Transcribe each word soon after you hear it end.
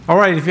All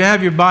right, if you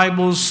have your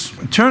Bibles,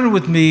 turn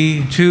with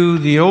me to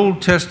the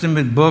Old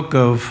Testament book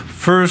of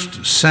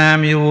 1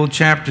 Samuel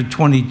chapter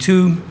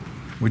 22.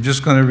 We're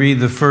just going to read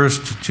the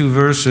first two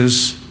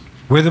verses,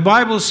 where the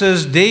Bible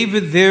says,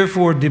 David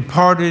therefore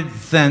departed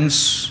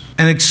thence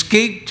and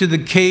escaped to the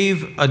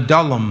cave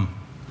Adullam.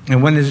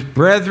 And when his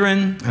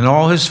brethren and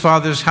all his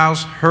father's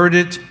house heard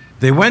it,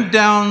 they went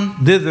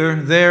down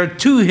there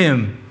to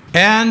him.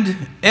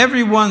 And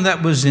everyone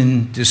that was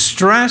in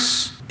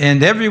distress,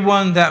 and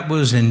everyone that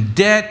was in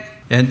debt,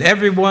 and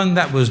everyone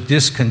that was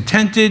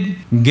discontented,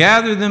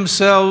 gathered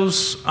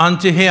themselves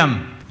unto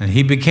him. And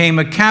he became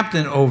a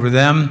captain over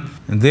them,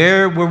 and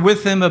there were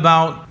with him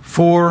about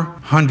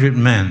 400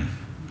 men.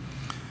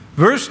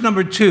 Verse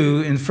number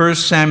 2 in 1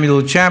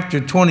 Samuel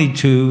chapter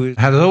 22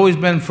 has always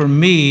been for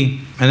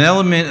me an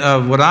element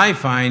of what I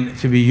find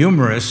to be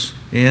humorous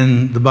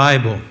in the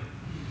Bible.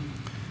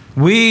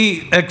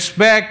 We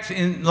expect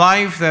in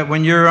life that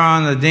when you're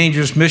on a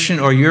dangerous mission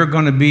or you're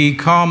going to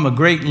become a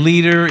great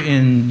leader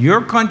in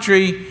your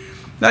country,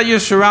 that you're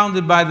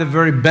surrounded by the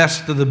very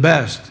best of the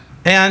best.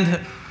 And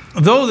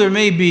though there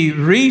may be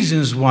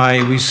reasons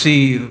why we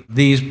see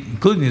these,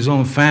 including his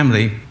own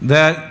family,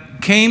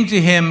 that came to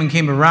him and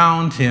came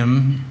around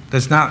him,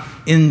 that's not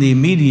in the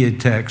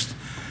immediate text,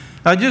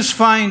 I just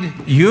find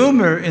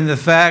humor in the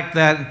fact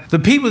that the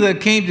people that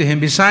came to him,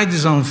 besides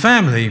his own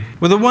family,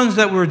 were the ones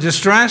that were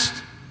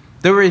distressed,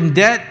 they were in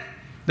debt,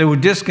 they were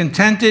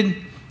discontented,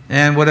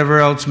 and whatever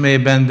else may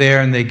have been there,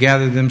 and they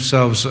gathered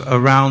themselves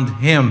around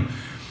him.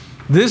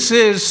 This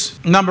is,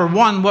 number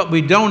one, what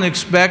we don't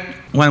expect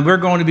when we're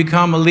going to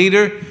become a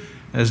leader,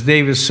 as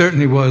David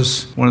certainly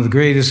was one of the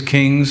greatest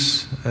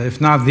kings,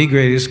 if not the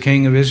greatest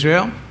king of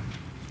Israel.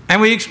 And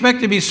we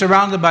expect to be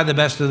surrounded by the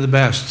best of the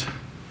best,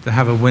 to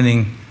have a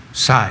winning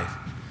side.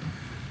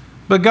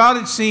 But God,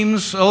 it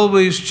seems,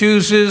 always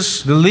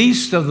chooses the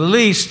least of the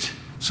least,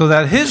 so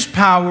that his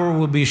power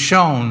will be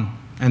shown,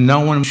 and no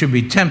one should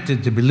be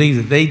tempted to believe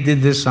that they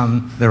did this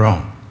on their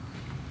own.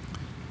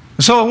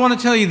 So I want to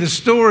tell you the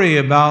story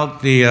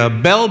about the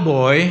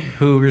bellboy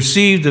who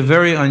received a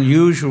very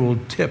unusual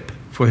tip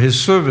for his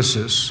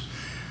services.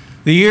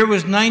 The year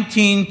was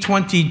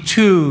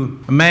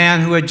 1922. A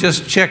man who had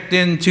just checked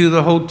into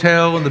the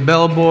hotel, and the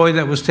bellboy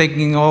that was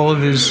taking all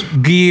of his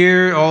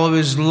gear, all of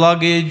his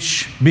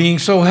luggage, being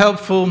so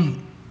helpful,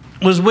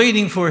 was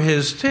waiting for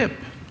his tip.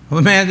 Well,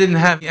 the man didn't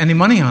have any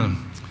money on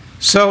him.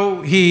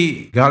 So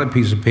he got a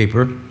piece of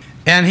paper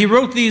and he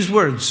wrote these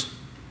words: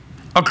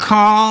 "A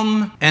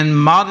calm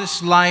and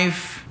modest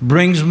life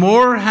brings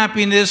more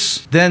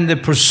happiness than the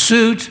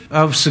pursuit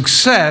of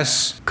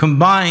success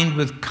combined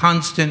with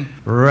constant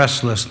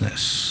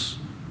restlessness."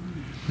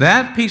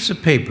 That piece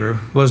of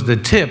paper was the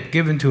tip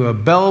given to a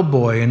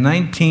bellboy in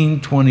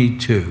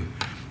 1922.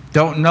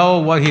 Don't know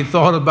what he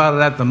thought about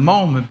it at the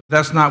moment.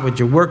 That's not what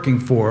you're working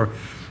for.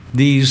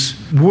 These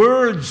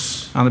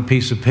words on a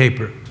piece of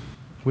paper,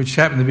 which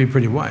happened to be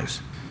pretty wise.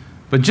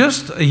 But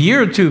just a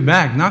year or two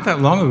back, not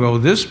that long ago,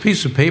 this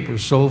piece of paper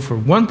sold for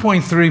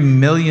 $1.3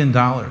 million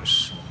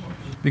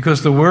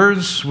because the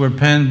words were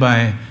penned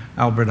by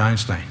Albert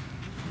Einstein.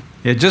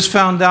 He had just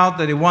found out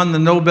that he won the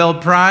Nobel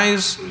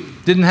Prize,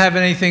 didn't have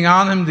anything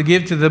on him to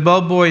give to the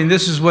bellboy, and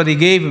this is what he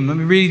gave him. Let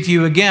me read it to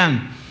you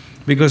again,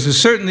 because it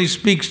certainly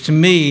speaks to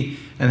me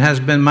and has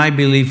been my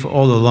belief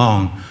all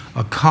along.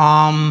 A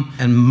calm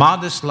and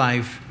modest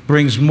life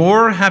brings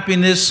more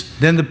happiness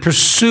than the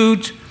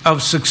pursuit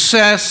of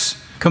success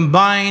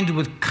combined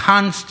with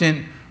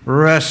constant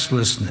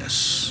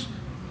restlessness.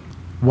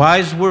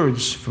 Wise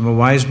words from a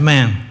wise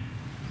man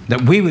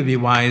that we would be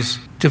wise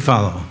to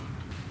follow.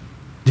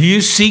 Do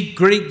you seek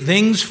great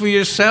things for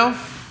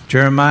yourself?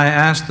 Jeremiah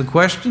asked the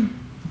question.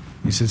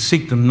 He said,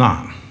 seek them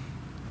not.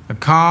 A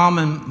calm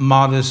and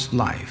modest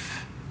life.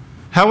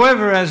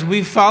 However, as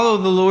we follow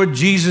the Lord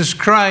Jesus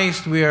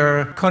Christ, we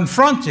are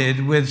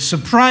confronted with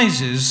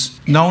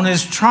surprises known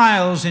as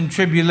trials and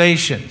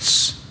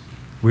tribulations.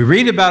 We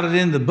read about it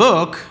in the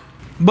book,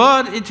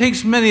 but it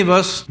takes many of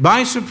us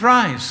by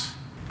surprise.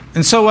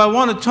 And so I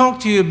want to talk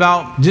to you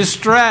about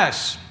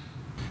distress.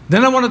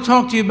 Then I want to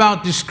talk to you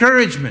about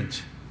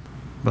discouragement.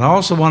 But I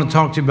also want to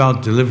talk to you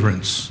about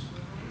deliverance.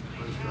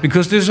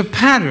 Because there's a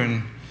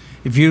pattern.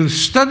 If you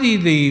study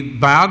the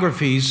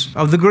biographies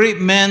of the great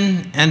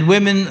men and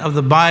women of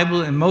the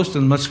Bible, and most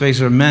of them, let's face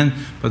it, are men,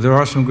 but there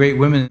are some great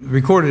women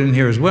recorded in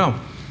here as well.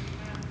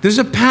 There's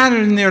a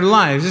pattern in their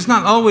lives. It's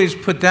not always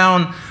put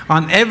down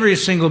on every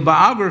single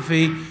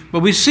biography,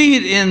 but we see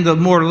it in the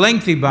more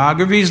lengthy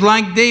biographies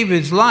like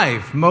David's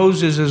life,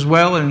 Moses as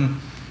well,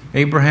 and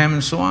Abraham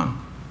and so on.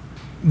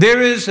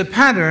 There is a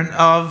pattern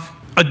of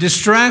a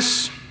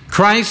distress,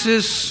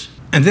 crisis,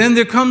 and then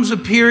there comes a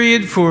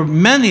period for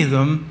many of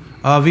them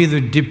of either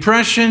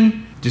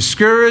depression,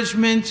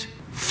 discouragement,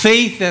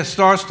 faith that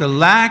starts to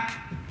lack,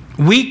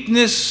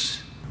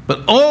 weakness,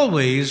 but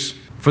always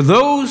for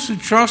those who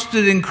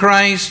trusted in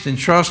Christ and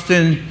trust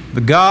in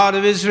the God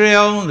of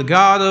Israel, the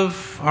God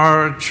of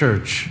our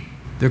church,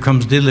 there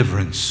comes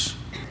deliverance.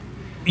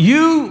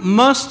 You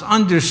must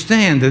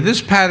understand that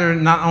this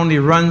pattern not only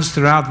runs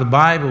throughout the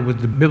Bible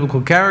with the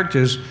biblical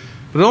characters,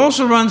 but it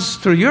also runs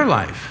through your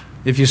life.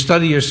 If you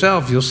study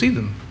yourself, you'll see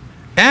them.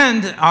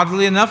 And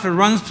oddly enough, it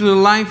runs through the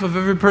life of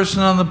every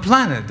person on the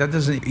planet. That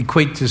doesn't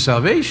equate to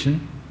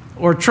salvation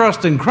or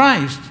trust in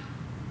Christ,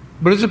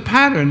 but it's a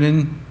pattern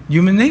in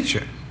human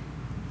nature.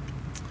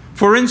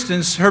 For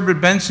instance,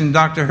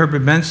 Dr.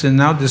 Herbert Benson,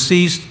 now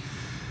deceased,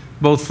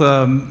 both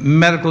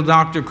medical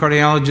doctor,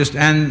 cardiologist,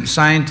 and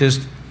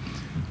scientist,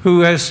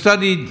 who has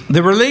studied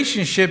the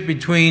relationship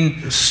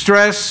between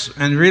stress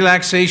and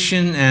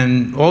relaxation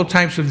and all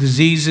types of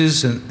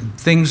diseases and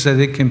things that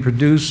it can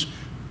produce.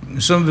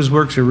 Some of his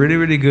works are really,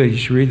 really good. You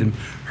should read them.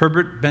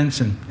 Herbert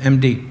Benson,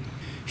 MD.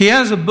 He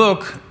has a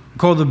book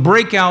called The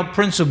Breakout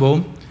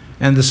Principle,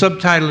 and the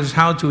subtitle is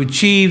How to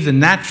Achieve the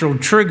Natural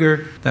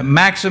Trigger That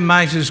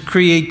Maximizes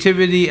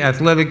Creativity,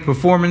 Athletic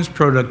Performance,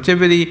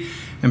 Productivity,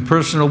 and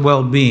Personal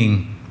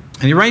Well-Being.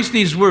 And he writes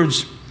these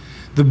words: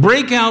 the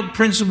breakout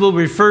principle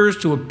refers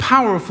to a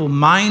powerful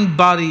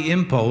mind-body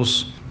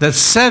impulse that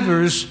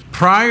severs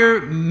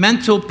prior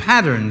mental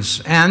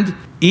patterns and,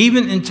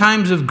 even in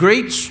times of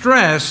great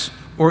stress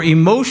or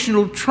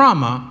emotional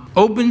trauma,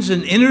 opens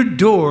an inner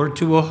door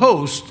to a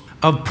host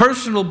of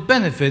personal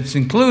benefits,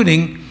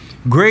 including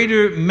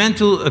greater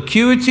mental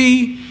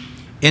acuity,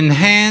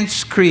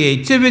 enhanced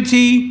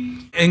creativity,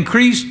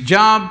 increased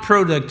job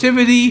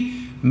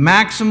productivity,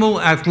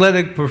 maximal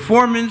athletic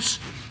performance,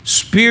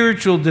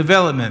 spiritual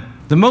development.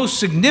 The most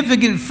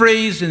significant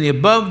phrase in the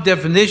above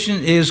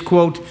definition is,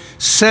 quote,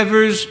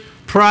 severs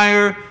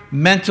prior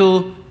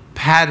mental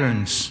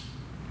patterns.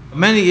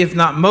 Many, if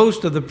not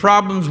most, of the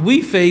problems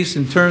we face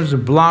in terms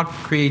of blocked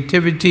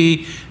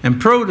creativity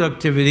and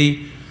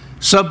productivity,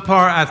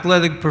 subpar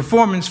athletic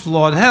performance,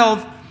 flawed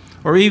health,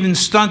 or even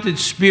stunted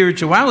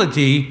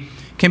spirituality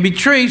can be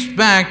traced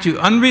back to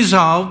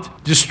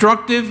unresolved,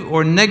 destructive,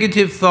 or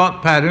negative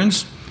thought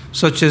patterns,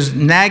 such as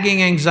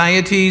nagging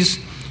anxieties,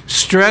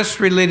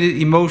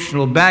 stress-related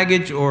emotional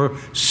baggage, or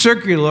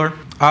circular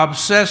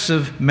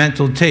obsessive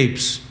mental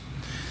tapes.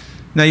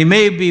 Now, you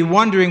may be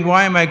wondering,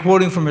 why am I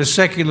quoting from a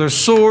secular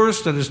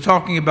source that is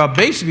talking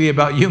basically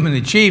about human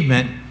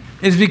achievement?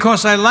 It's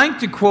because I like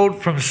to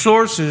quote from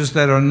sources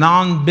that are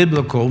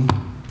non-biblical,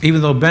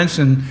 even though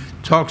Benson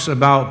talks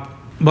about,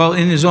 well,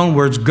 in his own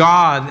words,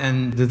 God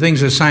and the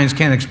things that science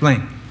can't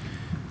explain,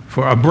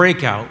 for a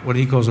breakout, what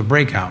he calls a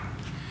breakout.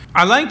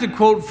 I like to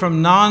quote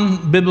from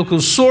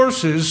non-biblical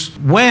sources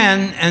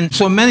when, and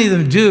so many of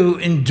them do,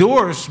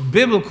 endorse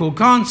biblical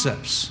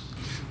concepts.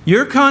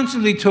 You're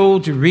constantly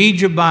told to read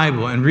your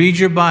Bible and read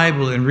your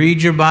Bible and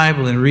read your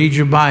Bible and read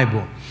your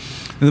Bible.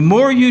 And the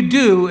more you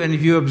do, and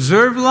if you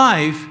observe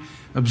life,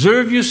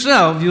 observe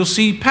yourself, you'll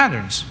see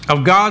patterns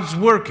of God's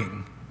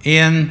working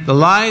in the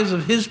lives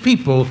of His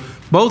people,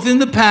 both in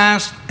the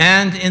past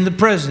and in the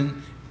present,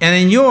 and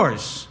in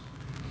yours.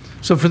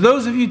 So for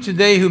those of you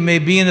today who may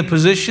be in a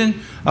position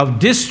of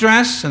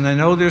distress, and I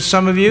know there's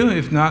some of you,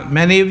 if not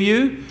many of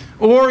you,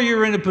 or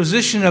you're in a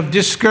position of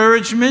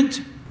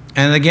discouragement,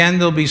 and again,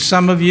 there'll be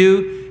some of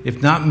you,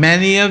 if not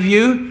many of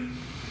you,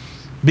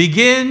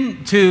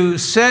 begin to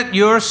set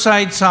your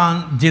sights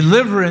on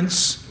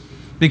deliverance,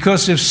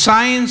 because if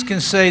science can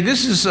say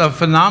this is a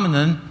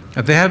phenomenon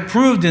that they have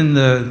proved in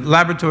the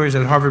laboratories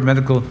at Harvard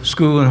Medical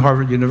School and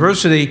Harvard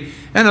University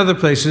and other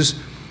places,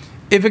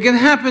 if it can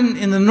happen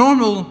in the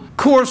normal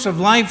course of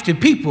life to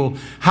people,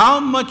 how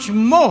much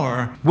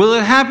more will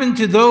it happen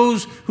to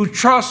those who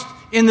trust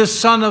in the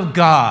Son of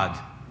God?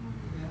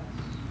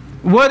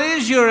 What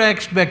is your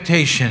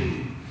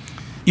expectation?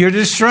 You're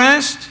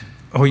distressed,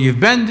 or you've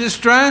been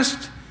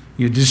distressed,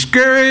 you're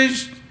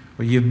discouraged,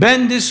 or you've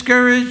been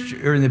discouraged,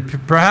 or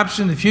perhaps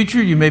in the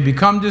future you may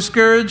become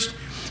discouraged.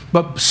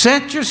 But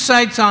set your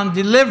sights on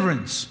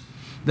deliverance,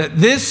 that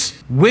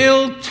this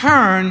will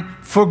turn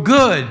for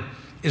good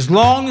as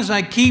long as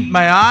I keep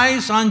my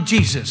eyes on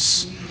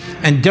Jesus.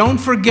 And don't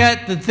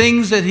forget the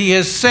things that He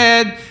has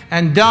said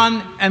and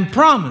done and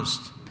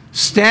promised.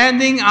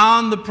 Standing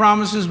on the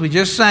promises, we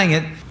just sang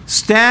it,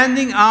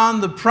 standing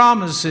on the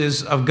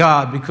promises of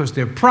God, because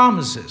they're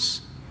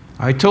promises.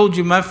 I told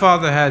you my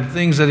father had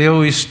things that he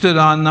always stood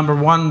on. Number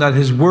one, that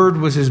his word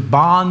was his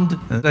bond,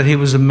 and that he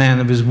was a man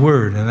of his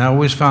word. And I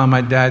always found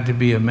my dad to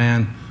be a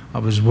man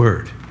of his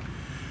word.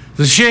 It's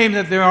a shame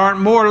that there aren't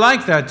more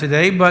like that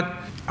today, but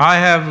I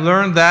have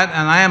learned that,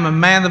 and I am a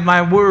man of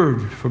my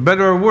word. For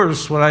better or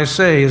worse, what I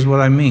say is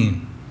what I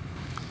mean.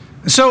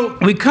 So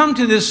we come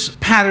to this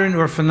pattern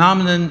or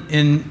phenomenon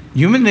in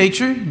human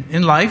nature,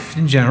 in life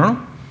in general.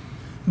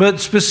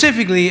 But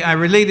specifically, I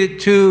relate it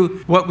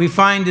to what we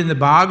find in the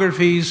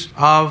biographies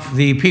of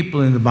the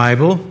people in the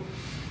Bible.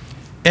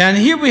 And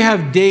here we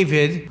have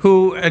David,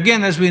 who,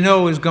 again, as we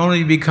know, is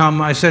going to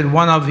become, I said,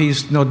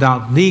 he's no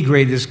doubt the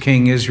greatest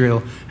king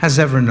Israel has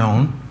ever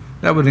known.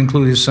 That would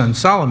include his son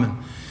Solomon.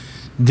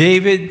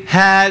 David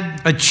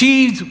had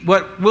achieved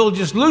what we'll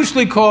just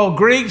loosely call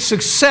great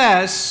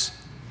success,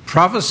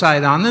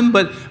 prophesied on them,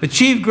 but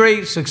achieved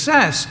great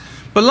success.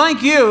 But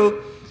like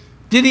you,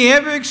 did he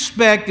ever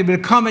expect it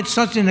would come at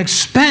such an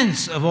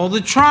expense of all the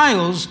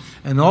trials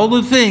and all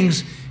the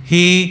things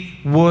he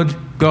would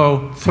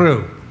go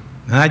through?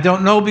 And I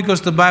don't know, because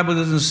the Bible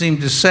doesn't seem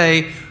to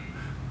say,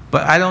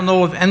 but I don't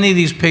know if any of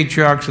these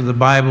patriarchs of the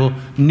Bible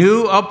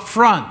knew up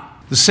front,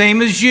 the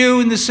same as you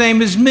and the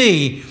same as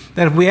me,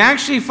 that if we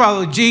actually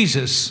follow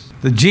Jesus,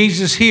 the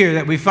Jesus here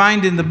that we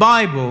find in the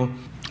Bible,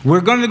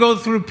 we're going to go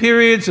through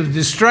periods of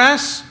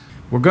distress.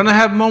 We're going to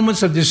have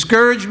moments of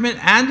discouragement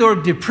and or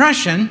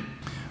depression.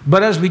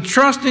 But as we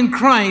trust in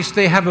Christ,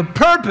 they have a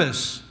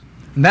purpose.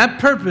 And that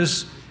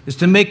purpose is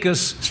to make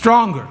us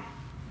stronger.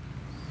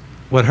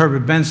 What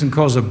Herbert Benson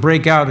calls a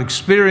breakout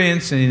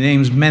experience, and he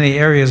names many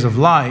areas of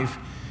life,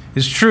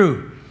 is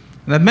true.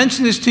 And I've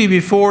mentioned this to you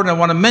before, and I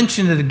want to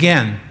mention it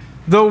again.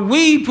 Though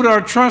we put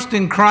our trust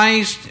in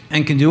Christ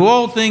and can do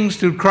all things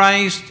through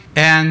Christ,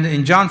 and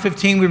in John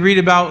 15 we read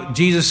about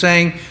Jesus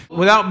saying,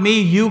 without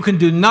me you can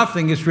do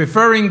nothing. It's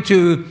referring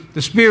to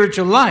the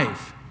spiritual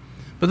life.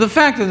 But the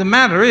fact of the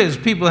matter is,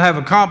 people have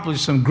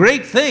accomplished some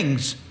great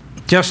things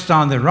just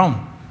on their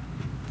own.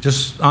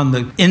 Just on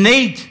the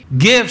innate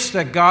gifts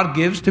that God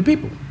gives to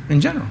people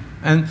in general.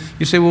 And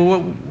you say,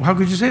 well, how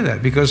could you say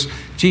that? Because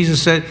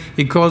Jesus said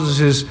he causes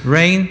his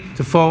rain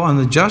to fall on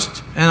the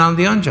just and on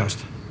the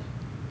unjust.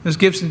 His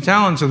gifts and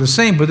talents are the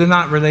same, but they're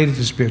not related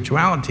to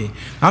spirituality.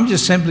 I'm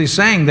just simply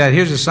saying that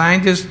here's a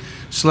scientist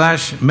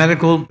 /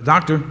 medical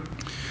doctor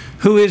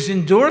who is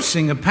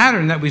endorsing a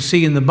pattern that we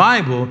see in the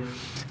Bible.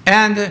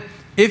 And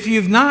if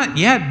you've not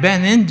yet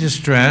been in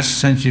distress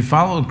since you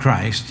followed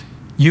Christ,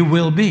 you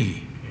will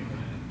be.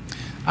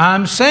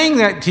 I'm saying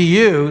that to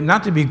you,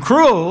 not to be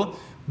cruel,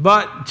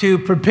 but to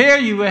prepare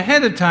you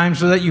ahead of time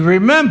so that you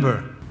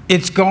remember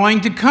it's going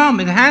to come.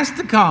 It has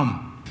to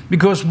come.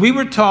 Because we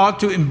were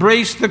taught to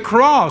embrace the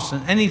cross.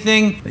 And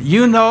anything that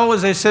you know,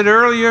 as I said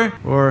earlier,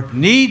 or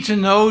need to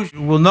know,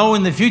 will know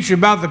in the future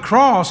about the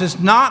cross, is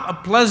not a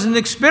pleasant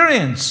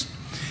experience.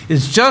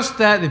 It's just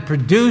that it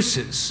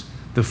produces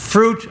the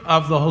fruit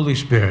of the Holy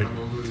Spirit.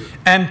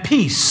 And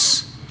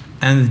peace,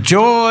 and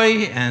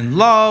joy, and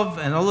love,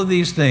 and all of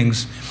these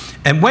things.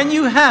 And when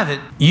you have it,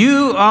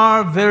 you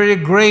are very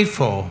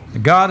grateful.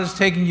 God has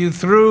taken you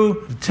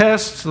through the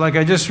tests, like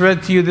I just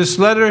read to you this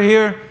letter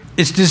here.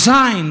 It's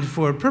designed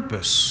for a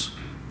purpose.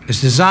 It's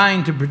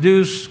designed to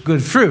produce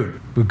good fruit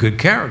with good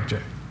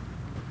character.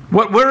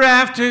 What we're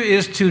after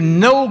is to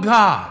know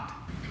God.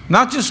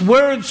 Not just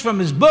words from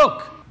his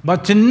book,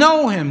 but to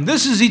know him.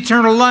 This is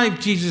eternal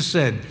life, Jesus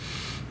said,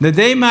 that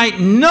they might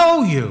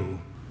know you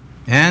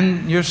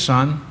and your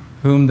Son,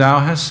 whom thou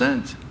hast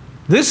sent.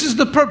 This is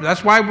the purpose.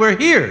 That's why we're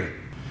here.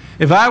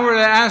 If I were to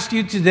ask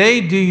you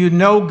today, do you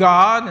know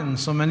God? And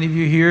so many of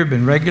you here have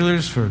been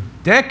regulars for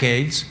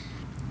decades.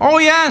 Oh,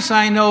 yes,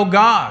 I know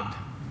God.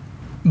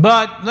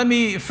 But let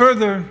me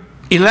further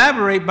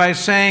elaborate by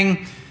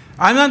saying,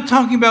 I'm not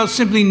talking about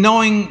simply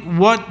knowing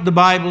what the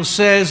Bible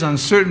says on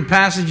certain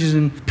passages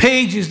and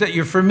pages that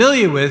you're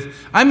familiar with.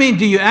 I mean,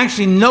 do you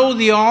actually know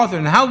the author?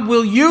 And how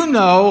will you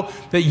know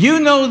that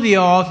you know the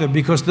author?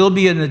 Because there'll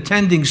be an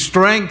attending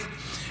strength.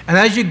 And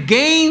as you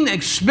gain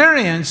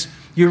experience,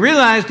 you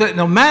realize that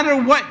no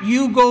matter what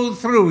you go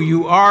through,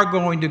 you are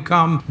going to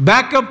come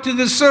back up to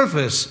the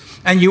surface.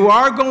 And you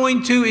are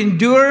going to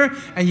endure,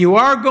 and you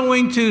are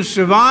going to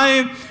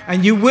survive,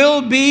 and you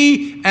will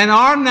be and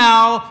are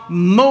now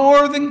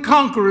more than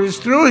conquerors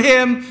through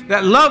him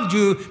that loved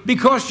you,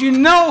 because you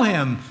know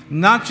him,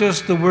 not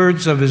just the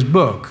words of his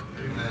book.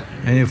 Amen.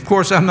 And of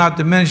course, I'm not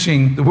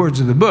diminishing the words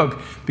of the book,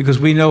 because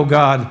we know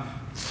God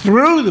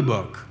through the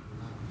book.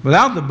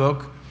 Without the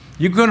book,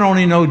 you can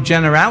only know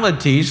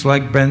generalities,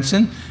 like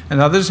Benson and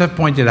others have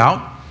pointed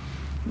out.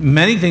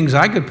 Many things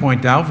I could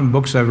point out from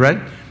books I've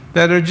read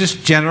that are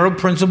just general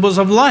principles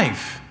of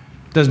life.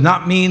 Does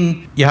not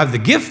mean you have the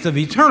gift of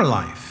eternal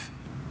life.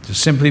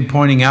 Just simply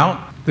pointing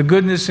out the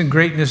goodness and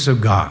greatness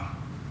of God.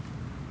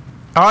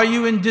 Are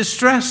you in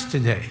distress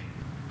today?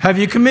 Have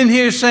you come in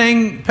here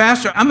saying,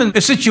 Pastor, I'm in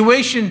a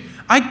situation,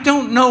 I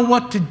don't know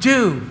what to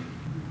do?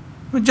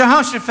 Well,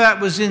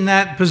 Jehoshaphat was in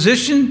that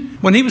position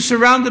when he was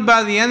surrounded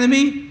by the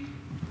enemy.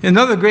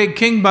 Another great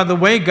king, by the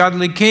way,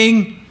 godly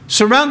king,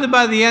 surrounded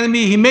by the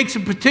enemy, he makes a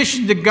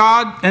petition to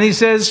God, and he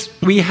says,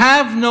 we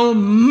have no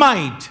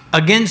might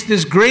against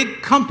this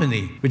great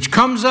company which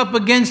comes up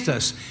against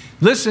us.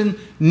 Listen,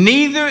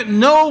 neither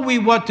know we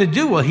what to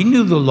do. Well, he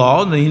knew the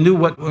law, and he knew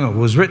what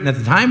was written at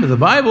the time of the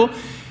Bible.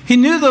 He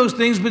knew those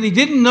things, but he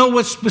didn't know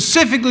what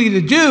specifically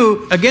to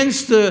do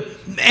against the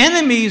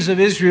enemies of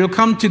Israel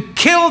come to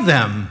kill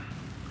them.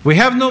 We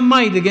have no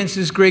might against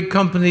this great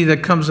company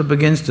that comes up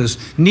against us.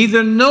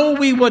 Neither know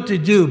we what to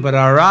do, but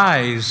our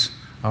eyes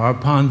are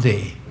upon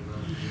thee.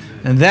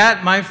 And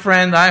that, my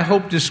friend, I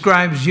hope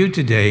describes you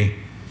today.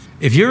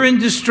 If you're in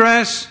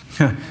distress,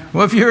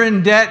 well, if you're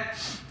in debt,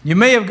 you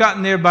may have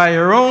gotten there by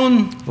your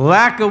own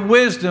lack of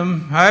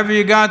wisdom, however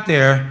you got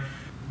there.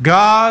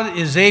 God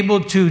is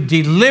able to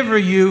deliver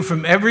you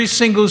from every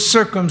single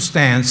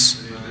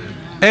circumstance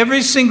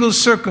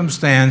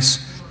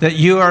that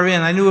you are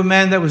in. I knew a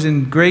man that was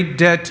in great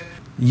debt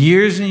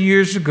Years and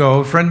years ago,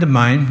 a friend of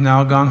mine,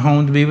 now gone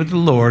home to be with the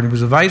Lord, he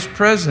was a vice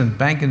president,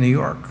 Bank of New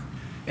York,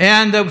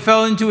 and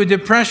fell into a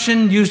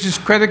depression, used his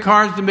credit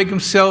cards to make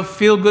himself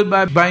feel good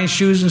by buying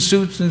shoes and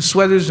suits and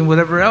sweaters and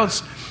whatever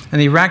else, and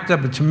he racked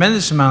up a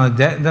tremendous amount of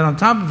debt, and then on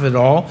top of it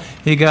all,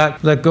 he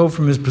got let go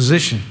from his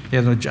position. He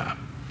had no job.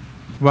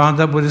 Wound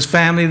up with his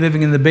family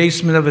living in the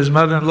basement of his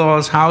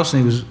mother-in-law's house,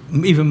 and he was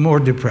even more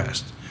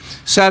depressed.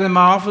 Sat in my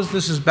office,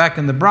 this is back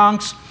in the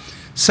Bronx,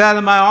 sat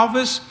in my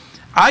office.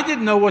 I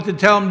didn't know what to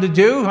tell him to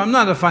do. I'm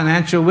not a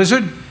financial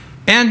wizard.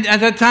 And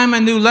at that time, I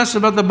knew less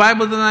about the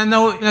Bible than I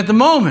know at the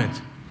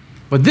moment.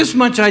 But this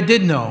much I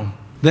did know,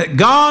 that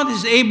God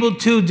is able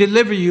to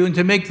deliver you. And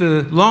to make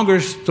the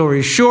longer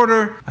story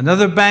shorter,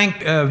 another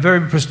bank, a very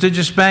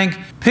prestigious bank,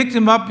 picked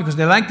him up because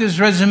they liked his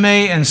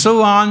resume and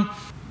so on.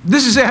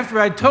 This is after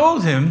I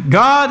told him,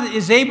 God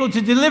is able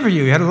to deliver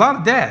you. He had a lot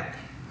of debt.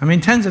 I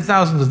mean, tens of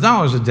thousands of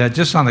dollars of debt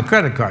just on a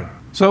credit card.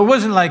 So it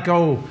wasn't like,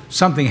 oh,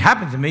 something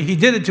happened to me. He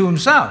did it to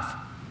himself.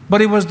 But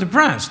he was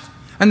depressed,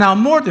 and now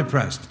more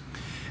depressed.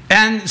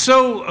 And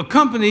so a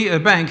company, a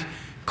bank,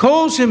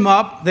 calls him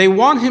up. They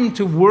want him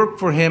to work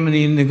for him, and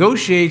he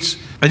negotiates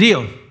a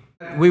deal.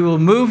 We will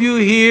move you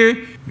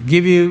here,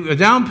 give you a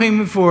down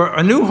payment for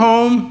a new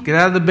home, get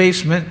out of the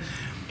basement,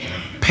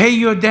 pay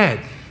your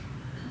debt,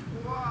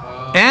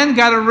 and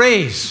got a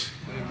raise.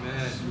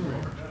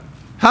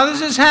 How does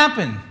this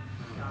happen?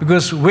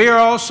 Because we're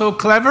all so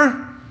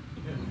clever?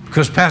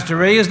 Because Pastor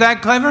Ray is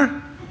that clever?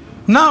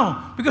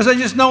 No, because I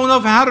just know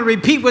enough how to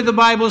repeat what the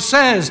Bible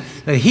says,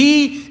 that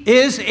He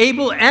is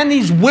able and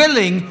He's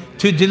willing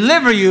to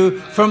deliver you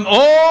from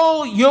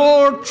all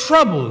your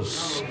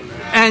troubles.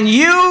 And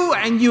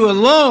you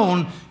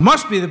alone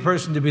must be the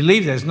person to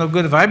believe that. It's no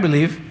good if I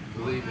believe.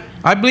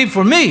 I believe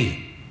for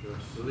me.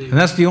 And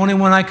that's the only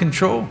one I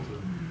control.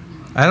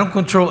 I don't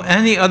control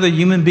any other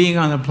human being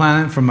on the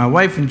planet, from my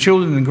wife and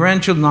children and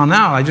grandchildren on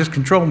out. I just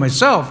control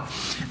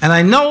myself. And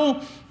I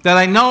know that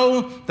I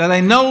know, that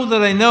I know,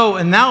 that I know.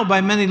 And now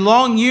by many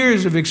long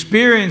years of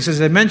experience,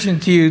 as I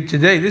mentioned to you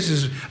today, this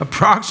is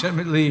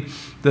approximately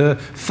the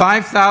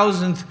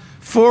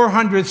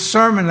 5,400th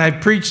sermon I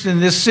preached in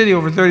this city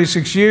over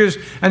 36 years.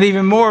 And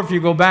even more if you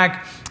go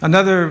back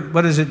another,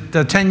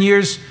 10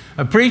 years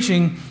of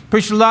preaching.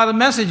 Preached a lot of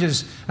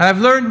messages. And I've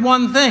learned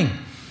one thing.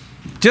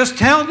 Just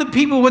tell the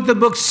people what the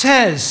book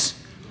says.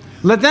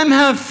 Let them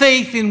have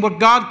faith in what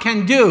God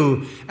can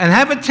do and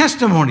have a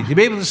testimony to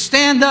be able to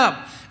stand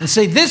up and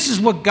say, this is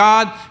what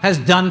God has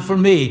done for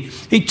me.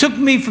 He took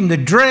me from the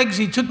dregs.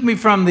 He took me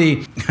from the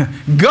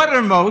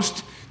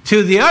guttermost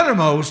to the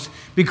uttermost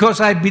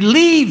because I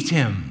believed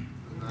Him.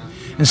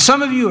 And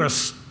some of you are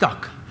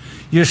stuck.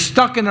 You're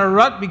stuck in a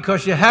rut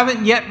because you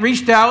haven't yet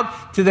reached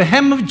out to the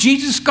hem of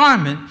Jesus'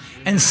 garment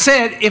and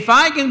said, if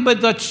I can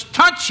but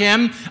touch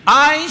Him,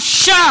 I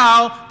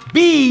shall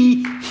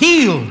be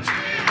healed.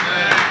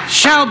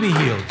 Shall be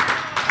healed.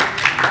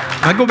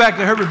 I go back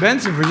to Herbert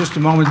Benson for just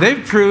a moment.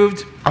 They've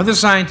proved, other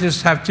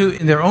scientists have too,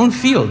 in their own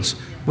fields,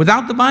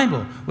 without the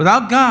Bible,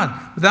 without God,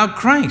 without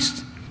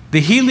Christ, the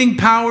healing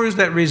powers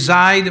that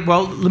reside.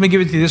 Well, let me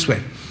give it to you this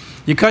way.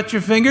 You cut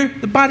your finger,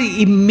 the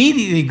body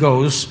immediately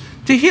goes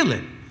to heal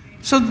it.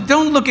 So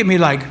don't look at me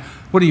like,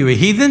 what are you, a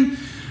heathen?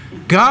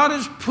 God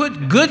has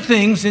put good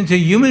things into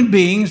human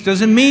beings.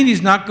 Doesn't mean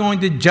He's not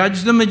going to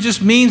judge them. It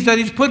just means that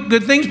He's put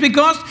good things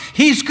because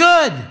He's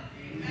good.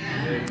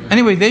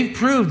 Anyway, they've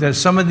proved that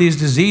some of these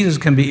diseases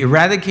can be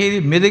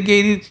eradicated,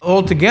 mitigated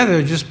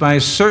altogether just by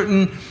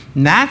certain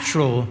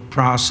natural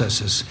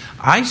processes.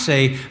 I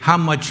say, how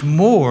much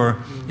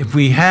more if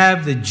we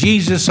have the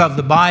Jesus of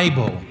the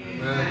Bible?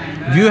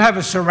 If you have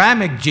a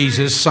ceramic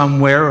Jesus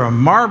somewhere or a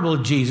marble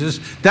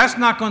Jesus, that's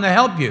not going to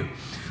help you.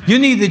 You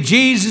need the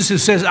Jesus who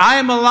says, I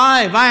am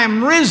alive, I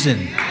am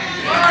risen.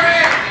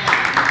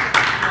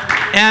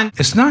 And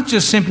it's not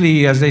just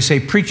simply, as they say,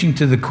 preaching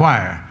to the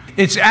choir.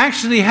 It's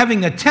actually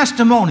having a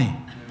testimony.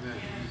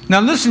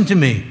 Now listen to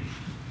me.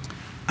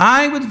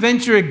 I would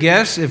venture a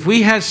guess, if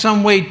we had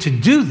some way to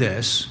do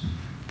this,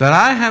 that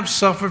I have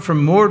suffered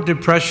from more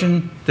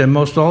depression than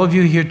most all of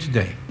you here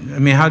today. I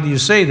mean, how do you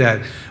say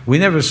that? We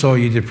never saw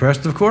you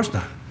depressed. Of course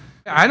not.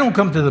 I don't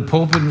come to the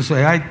pulpit and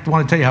say, I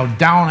want to tell you how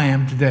down I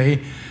am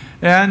today,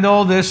 and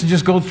all this, and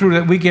just go through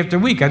that week after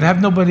week. I'd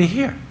have nobody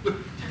here.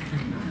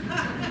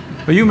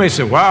 But you may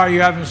say, wow,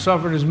 you haven't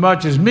suffered as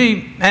much as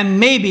me, and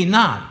maybe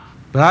not.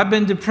 But I've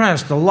been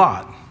depressed a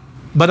lot.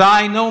 But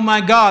I know my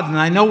God, and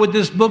I know what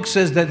this book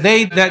says, that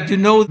they that do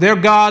know their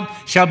God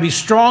shall be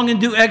strong and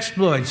do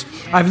exploits.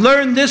 I've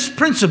learned this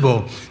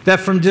principle, that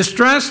from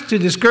distress to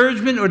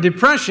discouragement or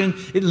depression,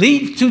 it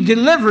leads to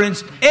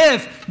deliverance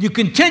if you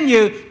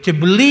continue to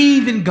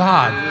believe in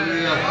God.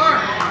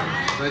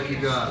 Thank you,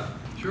 God.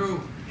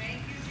 True.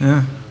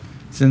 Yeah,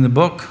 it's in the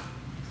book.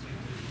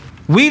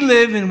 We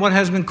live in what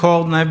has been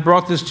called, and I've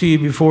brought this to you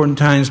before in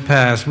times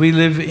past, we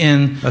live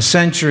in a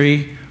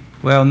century,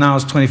 well, now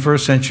it's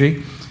 21st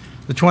century.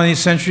 The 20th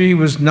century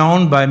was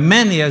known by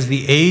many as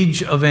the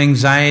age of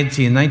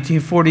anxiety. In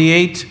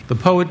 1948, the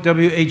poet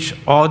W.H.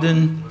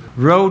 Auden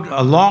wrote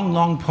a long,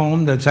 long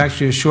poem that's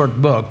actually a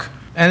short book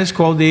and it's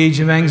called The Age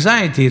of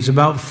Anxiety. It's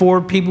about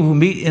 4 people who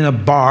meet in a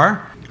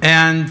bar,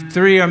 and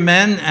 3 are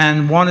men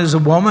and 1 is a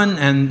woman,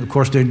 and of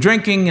course they're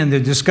drinking and they're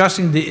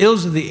discussing the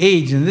ills of the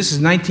age, and this is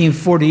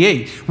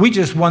 1948. We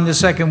just won the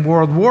Second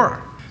World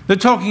War. They're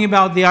talking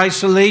about the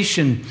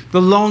isolation,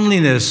 the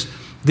loneliness,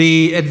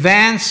 the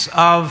advance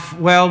of,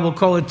 well, we'll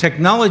call it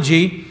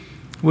technology,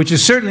 which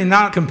is certainly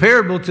not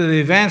comparable to the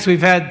advance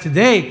we've had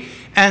today,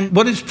 and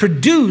what it's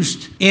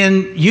produced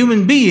in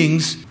human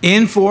beings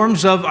in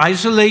forms of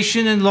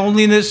isolation and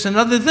loneliness and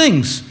other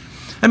things.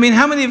 I mean,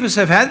 how many of us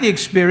have had the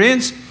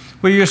experience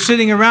where you're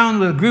sitting around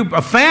with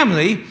a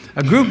family,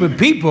 a group of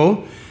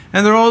people,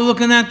 and they're all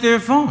looking at their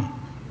phone?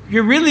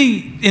 You're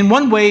really, in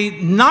one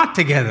way, not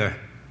together.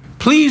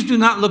 Please do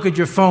not look at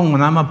your phone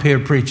when I'm up here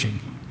preaching.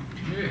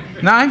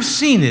 Now, I've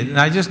seen it, and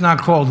I just not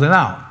called it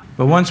out.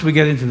 But once we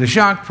get into the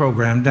shock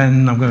program,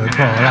 then I'm going to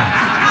call it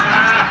out.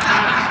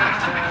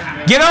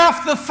 Get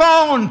off the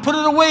phone. Put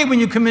it away when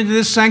you come into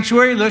this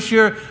sanctuary, unless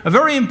you're a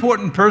very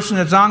important person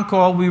that's on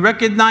call. We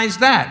recognize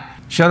that.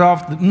 Shut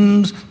off the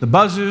mms, the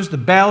buzzers, the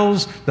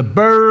bells, the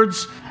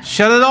birds.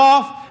 Shut it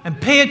off and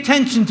pay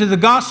attention to the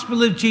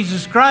gospel of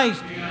Jesus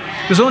Christ.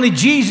 Because only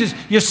Jesus,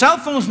 your cell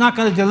phone's not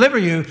going to deliver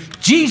you.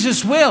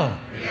 Jesus will.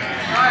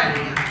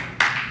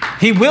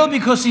 He will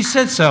because he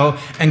said so.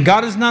 And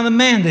God is not a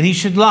man that he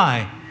should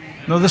lie,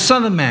 nor the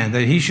Son of Man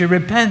that he should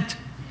repent.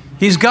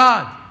 He's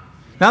God.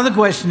 Now the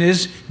question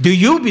is, do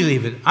you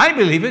believe it? I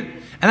believe it,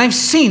 and I've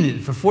seen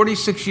it for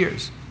 46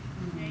 years.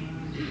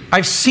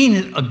 I've seen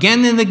it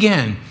again and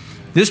again.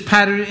 This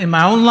pattern in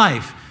my own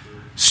life.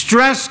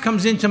 Stress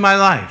comes into my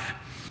life.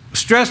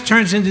 Stress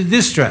turns into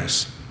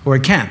distress, or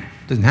it can.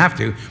 It doesn't have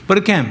to, but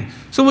it can.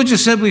 So we'll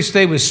just simply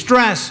stay with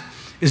stress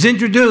is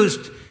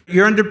introduced.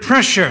 You're under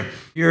pressure.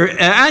 You're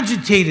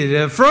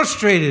agitated,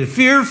 frustrated,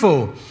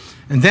 fearful.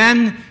 And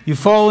then you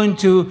fall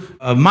into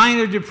a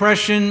minor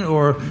depression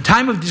or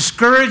time of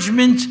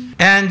discouragement.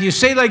 And you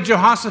say like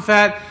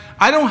Jehoshaphat,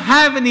 I don't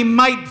have any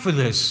might for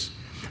this.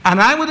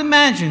 And I would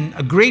imagine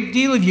a great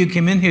deal of you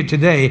came in here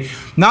today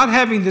not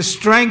having the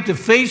strength to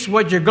face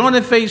what you're going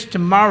to face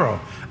tomorrow.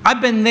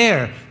 I've been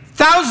there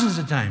thousands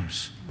of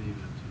times.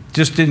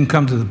 Just didn't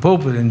come to the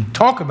pulpit and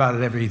talk about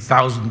it every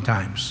 1,000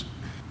 times.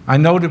 I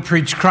know to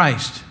preach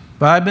Christ,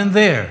 but I've been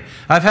there.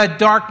 I've had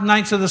dark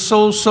nights of the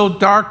soul so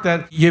dark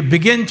that you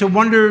begin to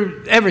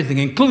wonder everything,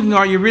 including,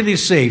 are you really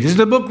saved? Is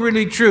the book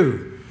really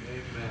true?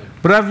 Amen.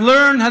 But I've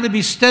learned how to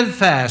be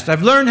steadfast.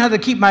 I've learned how to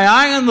keep my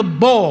eye on the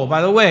ball.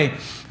 By the way,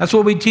 that's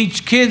what we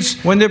teach kids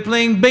when they're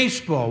playing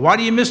baseball. Why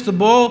do you miss the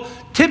ball?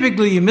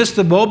 Typically, you miss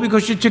the ball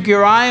because you took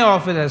your eye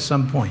off it at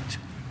some point.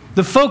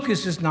 The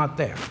focus is not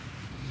there.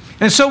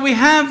 And so we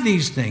have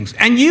these things,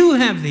 and you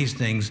have these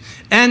things,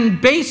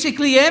 and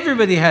basically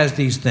everybody has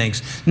these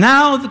things.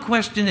 Now the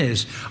question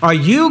is, are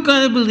you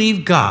going to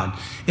believe God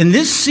in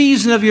this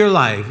season of your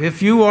life?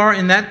 If you are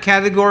in that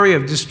category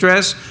of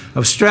distress,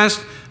 of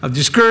stress, of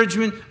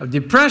discouragement, of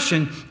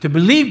depression, to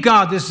believe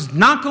God, this is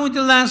not going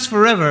to last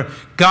forever.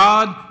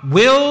 God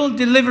will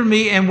deliver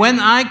me, and when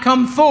I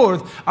come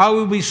forth, I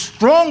will be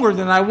stronger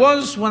than I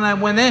was when I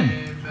went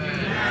in.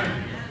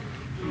 Amen.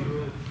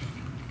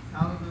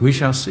 We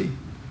shall see.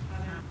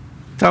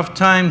 Tough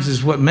times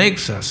is what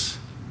makes us.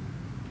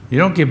 You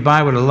don't get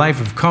by with a life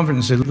of comfort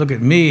and say, look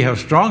at me, how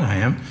strong I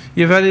am.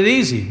 You've had it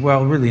easy.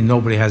 Well, really,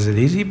 nobody has it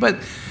easy, but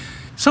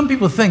some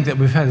people think that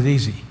we've had it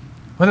easy.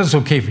 Well, that's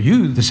okay for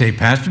you to say,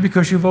 Pastor,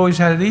 because you've always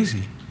had it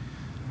easy.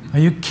 Are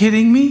you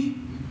kidding me?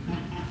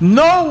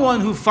 No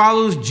one who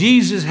follows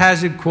Jesus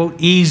has it, quote,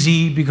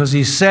 easy, because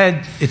he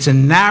said it's a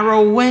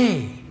narrow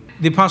way.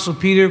 The Apostle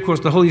Peter, of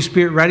course, the Holy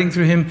Spirit writing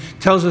through him,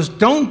 tells us,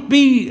 don't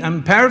be,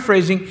 I'm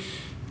paraphrasing,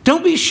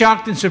 don't be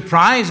shocked and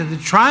surprised at the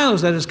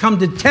trials that has come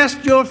to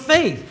test your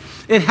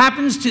faith. It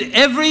happens to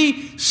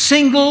every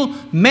single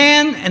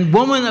man and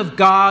woman of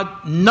God,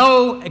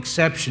 no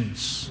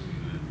exceptions.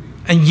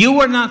 And you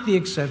are not the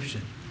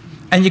exception.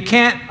 And you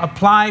can't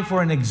apply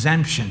for an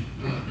exemption,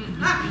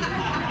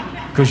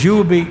 because you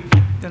will be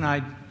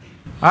denied.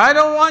 I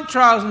don't want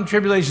trials and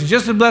tribulations,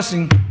 just a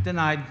blessing,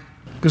 denied.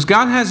 Because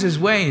God has his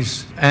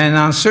ways, and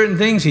on certain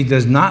things he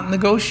does not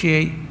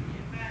negotiate.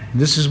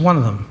 This is one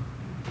of them.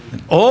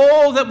 And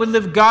all that would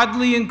live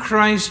godly in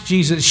Christ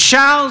Jesus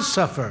shall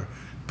suffer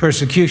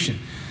persecution.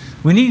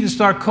 We need to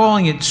start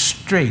calling it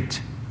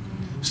straight.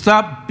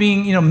 Stop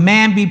being,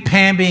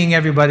 mamby-pambying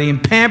everybody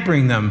and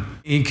pampering them.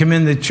 You come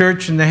in the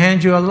church and they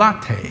hand you a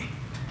latte.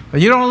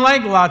 But you don't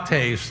like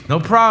lattes. No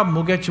problem.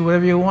 We'll get you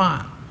whatever you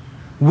want.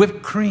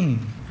 Whipped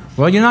cream.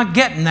 Well, you're not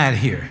getting that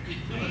here.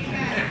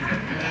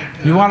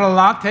 You want a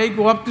latte?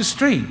 Go up the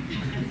street.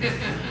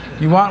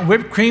 You want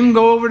whipped cream?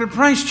 Go over to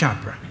Price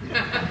Chopper.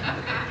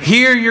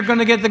 Here you're going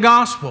to get the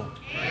gospel.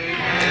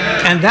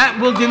 And that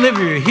will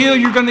deliver you. Here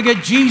you're going to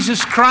get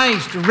Jesus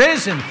Christ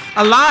risen,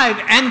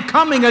 alive, and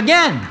coming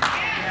again.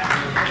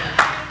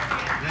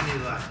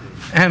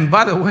 And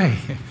by the way,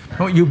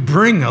 don't you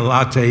bring a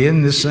latte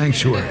in this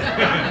sanctuary.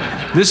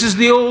 This is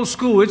the old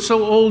school. It's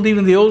so old,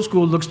 even the old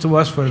school looks to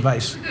us for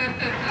advice.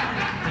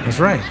 That's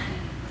right.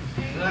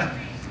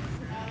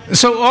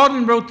 So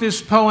Auden wrote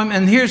this poem,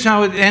 and here's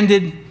how it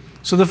ended.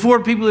 So the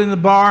 4 people in the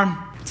bar,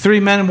 3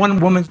 men and 1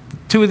 woman.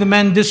 2 of the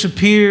men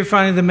disappear.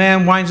 Finally, the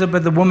man winds up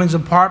at the woman's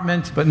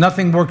apartment, but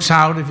nothing works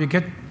out, if you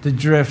get the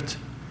drift,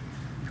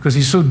 because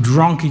he's so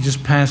drunk he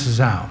just passes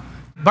out.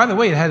 By the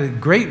way, it had a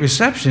great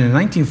reception in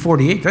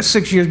 1948. That's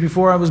 6 years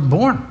before I was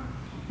born,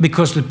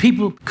 because the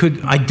people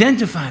could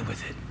identify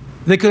with it.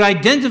 They could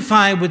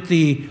identify with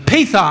the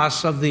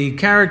pathos of the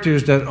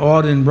characters that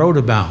Auden wrote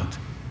about.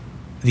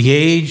 The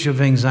age of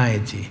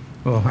anxiety.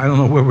 Well, I don't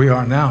know where we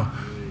are now.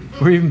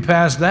 We're even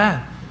past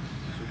that.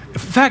 In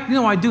fact,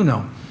 no, I do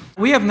know.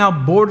 We have now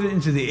bordered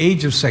into the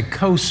age of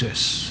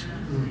psychosis.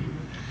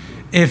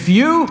 If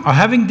you are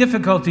having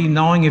difficulty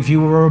knowing if you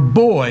were a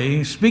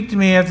boy, speak to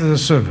me after the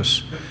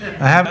service.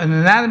 I have an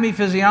anatomy,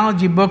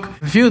 physiology book,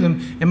 a few of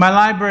them, in my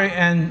library,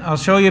 and I'll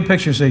show you a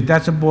picture and say,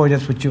 that's a boy,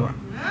 that's what you are.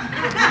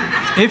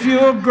 If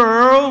you're a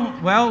girl,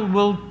 well,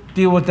 we'll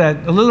deal with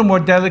that a little more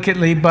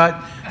delicately,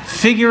 but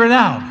figure it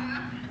out.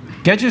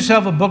 Get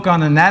yourself a book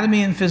on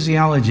anatomy and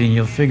physiology and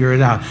you'll figure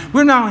it out.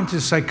 We're now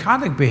into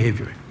psychotic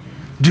behavior,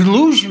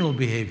 delusional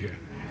behavior.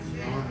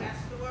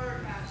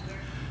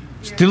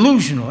 It's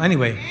delusional.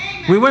 Anyway,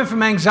 we went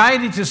from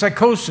anxiety to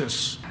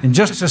psychosis in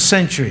just a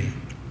century.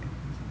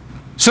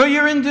 So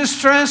you're in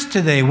distress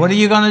today. What are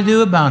you going to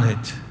do about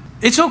it?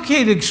 It's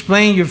okay to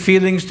explain your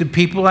feelings to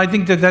people. I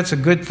think that that's a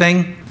good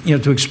thing,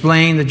 to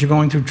explain that you're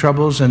going through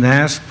troubles and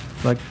ask,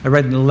 like I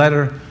read in the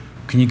letter,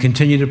 can you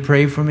continue to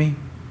pray for me?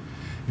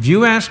 If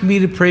you ask me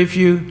to pray for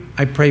you,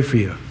 I pray for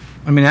you.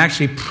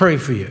 Actually pray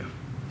for you.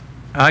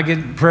 I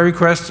get prayer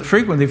requests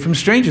frequently from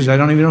strangers. I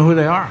don't even know who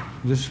they are.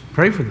 Just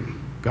pray for them.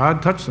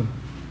 God touch them,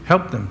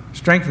 help them,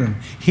 strengthen them,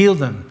 heal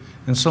them,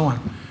 and so on.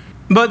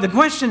 But the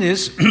question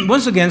is,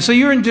 once again, so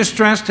you're in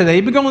distress today.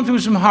 You've been going through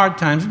some hard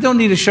times. You don't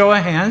need a show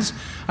of hands.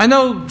 I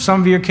know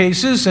some of your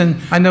cases, and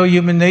I know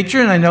human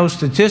nature, and I know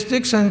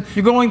statistics, and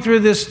you're going through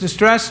this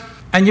distress,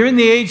 and you're in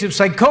the age of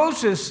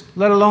psychosis,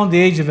 let alone the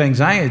age of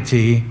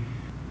anxiety.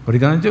 What are you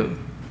going to do?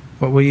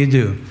 What will you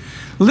do?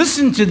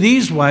 Listen to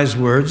these wise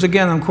words.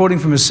 Again, I'm quoting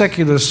from a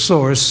secular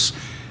source,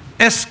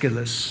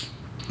 Aeschylus,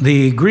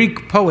 the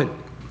Greek poet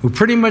who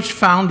pretty much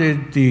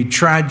founded the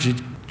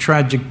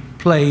tragic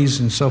plays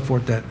and so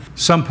forth that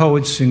some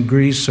poets in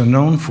Greece are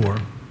known for.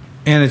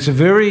 And it's a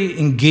very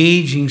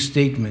engaging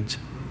statement.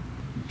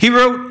 He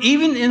wrote,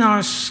 even in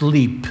our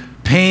sleep,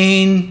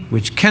 pain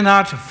which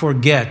cannot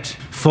forget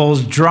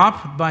falls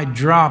drop by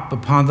drop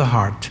upon the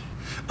heart,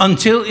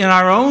 until in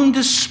our own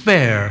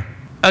despair,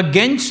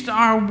 against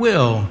our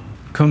will,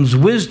 comes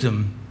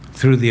wisdom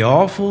through the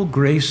awful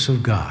grace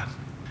of God.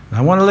 And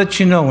I want to let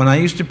you know, when I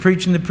used to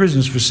preach in the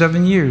prisons for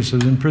 7 years, I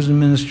was in prison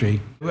ministry.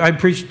 I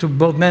preached to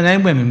both men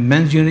and women,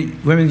 men's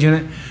unit, women's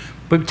unit.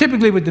 But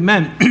typically with the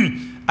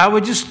men, I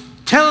would just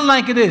tell it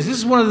like it is. This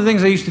is one of the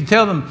things I used to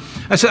tell them.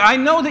 I said, I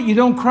know that you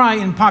don't cry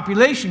in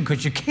population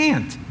because you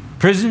can't.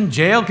 Prison,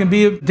 jail can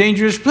be a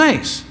dangerous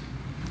place.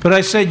 But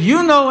I said,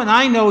 you know and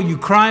I know you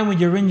cry when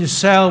you're in your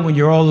cell, when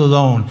you're all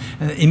alone.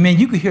 And man,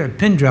 you could hear a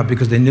pin drop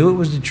because they knew it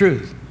was the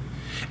truth.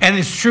 And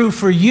it's true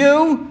for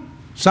you,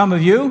 some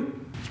of you.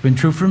 It's been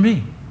true for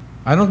me.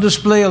 I don't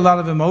display a lot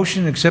of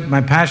emotion except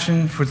my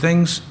passion for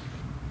things,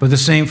 but the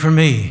same for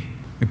me.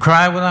 I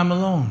cry when I'm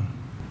alone.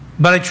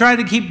 But I try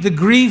to keep the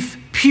grief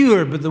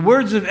pure. But the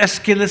words of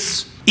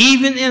Aeschylus,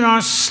 even in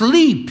our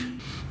sleep,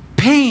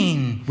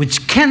 pain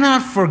which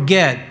cannot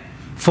forget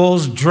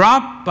falls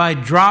drop by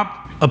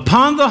drop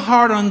upon the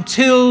heart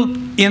until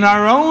in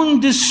our own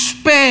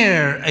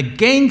despair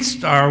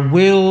against our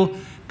will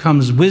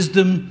comes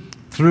wisdom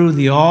through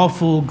the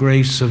awful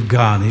grace of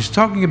God. He's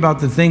talking about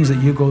the things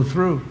that you go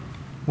through.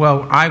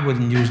 Well, I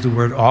wouldn't use the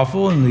word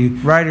awful, and the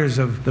writers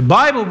of the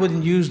Bible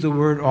wouldn't use the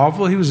word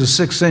awful. He was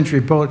a 6th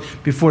century poet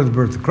before the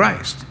birth of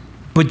Christ.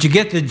 But you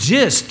get the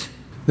gist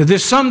that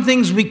there's some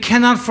things we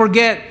cannot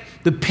forget,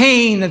 the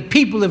pain that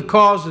people have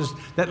caused us,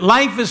 that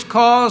life has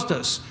caused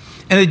us,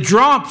 and it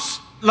drops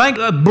like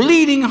a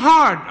bleeding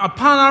heart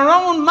upon our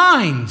own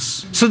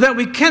minds so that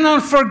we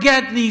cannot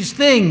forget these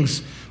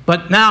things.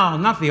 But now,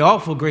 not the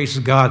awful grace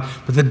of God,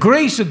 but the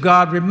grace of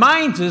God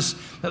reminds us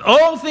that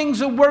all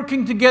things are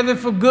working together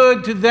for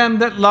good to them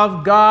that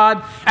love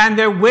God, and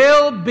there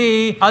will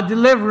be a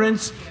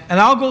deliverance. And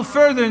I'll go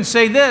further and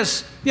say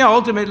this,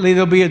 ultimately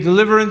there'll be a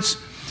deliverance,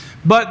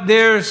 but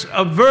there's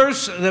a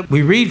verse that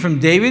we read from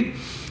David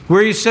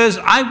where he says,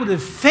 I would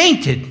have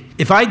fainted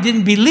if I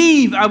didn't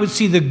believe I would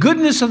see the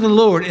goodness of the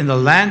Lord in the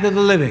land of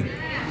the living.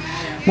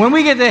 When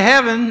we get to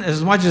heaven,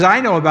 as much as I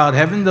know about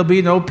heaven, there'll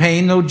be no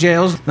pain, no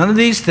jails, none of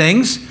these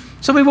things.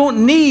 So we won't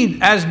need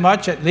as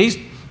much, at least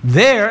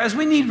there, as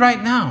we need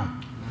right now.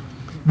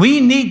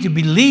 We need to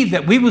believe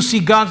that we will see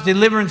God's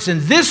deliverance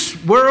in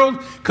this world,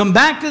 come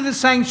back to the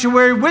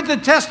sanctuary with a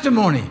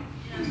testimony.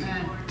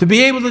 To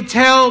be able to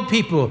tell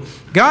people,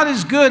 God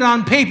is good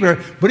on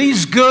paper, but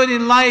He's good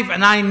in life,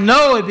 and I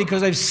know it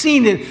because I've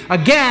seen it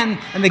again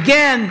and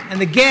again and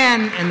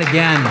again and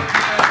again.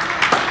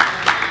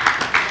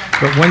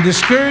 But when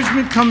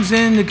discouragement comes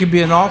in, it can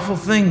be an awful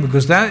thing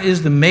because that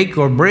is the make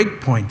or break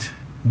point.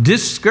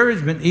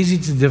 Discouragement, easy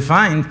to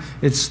define,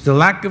 it's the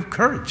lack of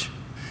courage.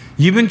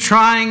 You've been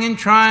trying and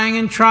trying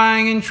and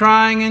trying and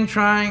trying and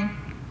trying,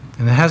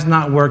 and it has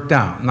not worked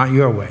out, not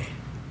your way.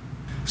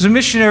 There's a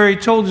missionary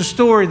told a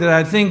story that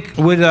I think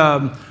would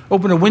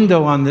open a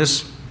window on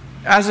this.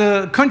 As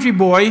a country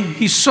boy,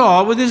 he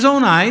saw with his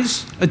own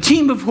eyes a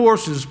team of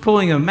horses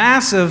pulling a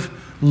massive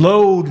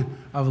load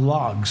of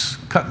logs,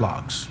 cut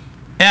logs.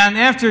 And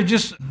after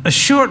just a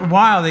short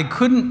while, they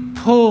couldn't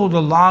pull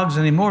the logs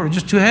anymore. They were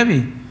just too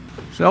heavy.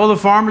 So the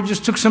farmer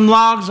just took some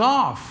logs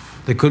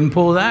off. They couldn't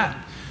pull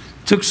that.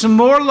 Took some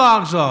more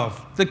logs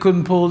off. They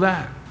couldn't pull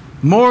that.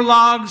 More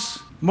logs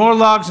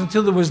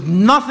until there was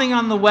nothing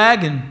on the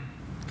wagon,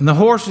 and the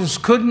horses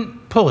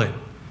couldn't pull it.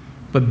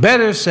 But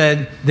better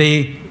said,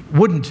 they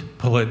wouldn't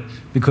pull it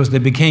because they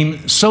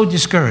became so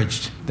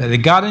discouraged that it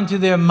got into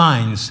their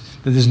minds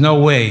that there's no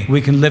way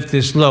we can lift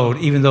this load,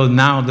 even though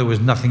now there was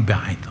nothing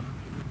behind them.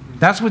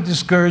 That's what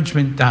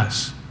discouragement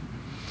does.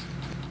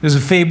 There's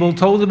a fable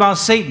told about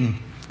Satan.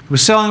 He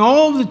was selling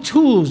all the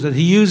tools that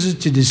he uses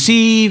to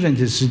deceive and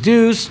to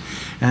seduce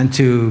and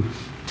to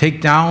take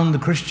down the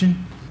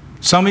Christian.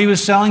 Some he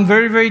was selling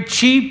very, very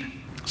cheap.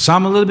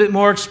 Some a little bit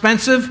more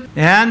expensive.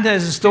 And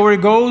as the story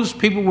goes,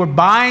 people were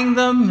buying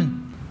them.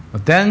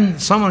 But then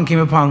someone came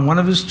upon one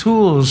of his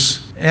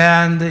tools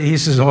and he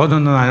says, oh,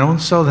 no, I don't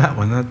sell that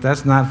one.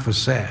 That's not for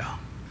sale.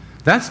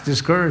 That's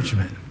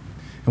discouragement.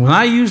 And when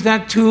I use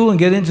that tool and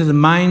get into the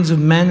minds of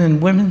men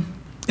and women,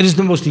 it is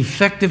the most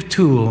effective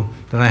tool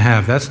that I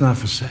have. That's not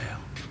for sale.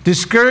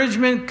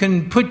 Discouragement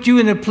can put you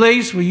in a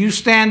place where you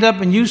stand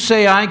up and you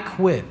say, I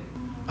quit.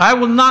 I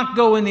will not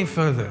go any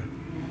further.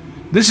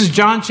 This is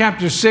John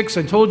chapter 6.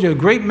 I told you, a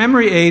great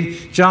memory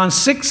aid. John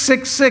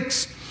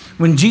 6:6.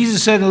 When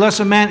Jesus said, unless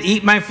a man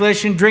eat my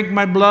flesh and drink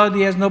my blood,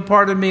 he has no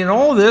part of me. And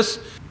all this,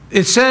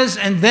 it says,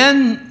 and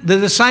then the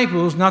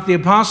disciples, not the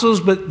apostles,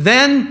 but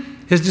then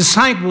his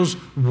disciples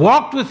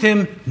walked with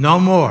him no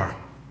more.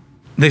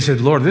 They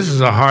said, Lord, this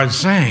is a hard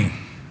saying.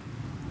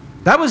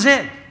 That was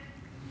it.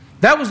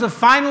 That was the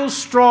final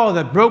straw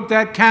that broke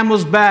that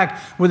camel's back,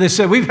 where they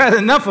said, we've had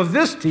enough of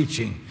this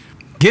teaching.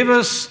 Give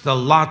us the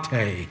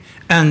latte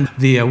and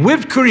the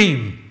whipped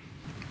cream.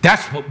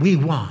 That's what we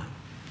want.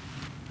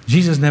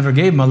 Jesus never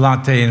gave them a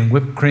latte and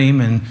whipped cream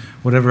and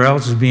whatever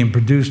else is being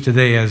produced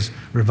today as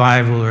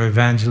revival or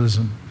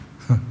evangelism.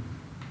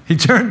 He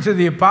turned to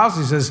the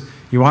apostles. He says,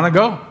 you want to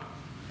go?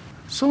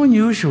 So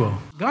unusual.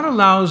 God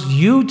allows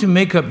you to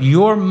make up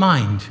your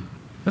mind.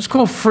 That's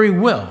called free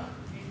will.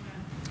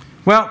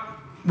 Well,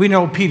 we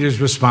know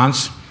Peter's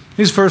response.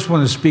 He's the first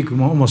one to speak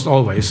almost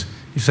always.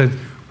 He said,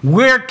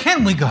 where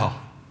can we go?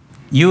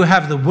 You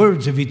have the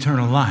words of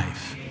eternal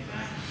life.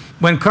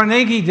 When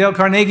Dale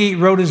Carnegie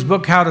wrote his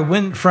book, How to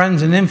Win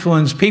Friends and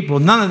Influence People,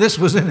 none of this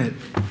was in it.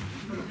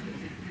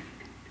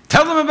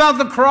 Tell them about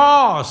the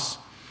cross.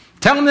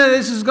 Tell them that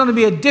this is going to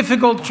be a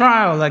difficult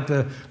trial, like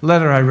the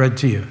letter I read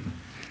to you.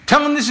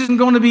 Tell them this isn't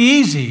going to be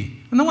easy.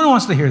 No one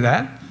wants to hear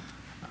that.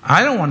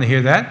 I don't want to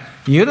hear that.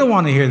 You don't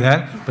want to hear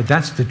that. But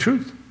that's the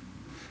truth.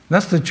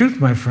 That's the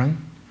truth, my friend.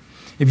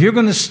 If you're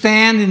going to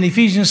stand in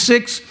Ephesians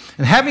 6,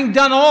 and having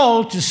done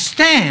all to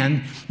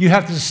stand, you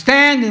have to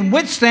stand and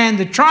withstand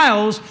the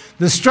trials,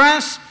 the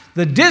stress,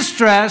 the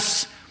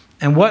distress,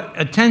 and what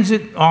attends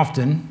it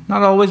often,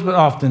 not always, but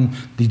often,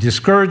 the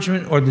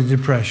discouragement or the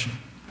depression.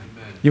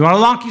 Amen. You want to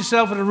lock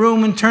yourself in a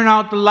room and turn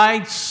out the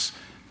lights,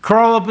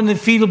 crawl up in the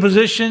fetal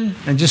position,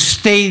 and just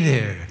stay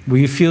there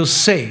where you feel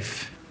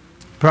safe.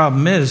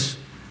 Problem is,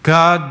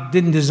 God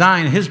didn't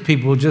design his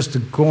people just to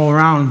go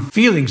around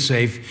feeling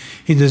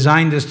safe. He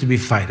designed us to be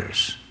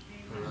fighters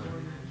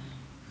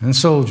and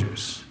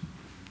soldiers,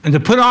 and to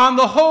put on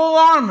the whole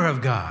armor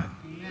of God.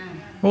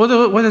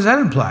 Well, what does that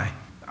imply?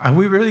 Are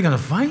we really going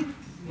to fight?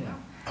 Yeah.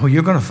 Oh,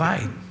 you're going to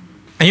fight.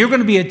 And you're going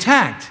to be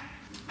attacked.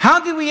 How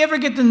did we ever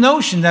get the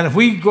notion that if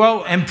we go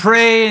out and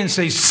pray and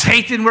say,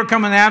 Satan, we're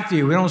coming after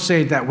you? We don't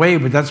say it that way,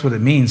 but that's what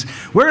it means.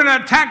 We're going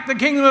to attack the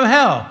kingdom of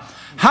hell.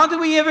 How did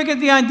we ever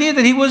get the idea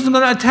that he wasn't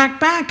going to attack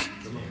back?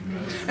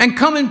 And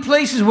come in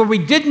places where we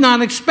did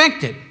not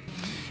expect it.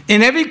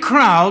 In every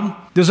crowd,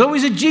 there's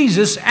always a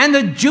Jesus and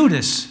a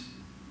Judas.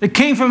 It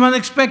came from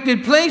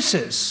unexpected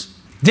places.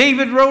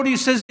 David wrote, he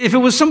says, if it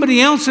was somebody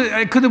else,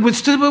 I could have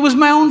withstood, but it was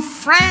my own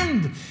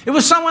friend. It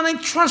was someone I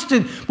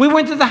trusted. We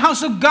went to the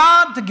house of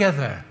God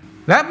together.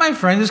 That, my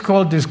friend, is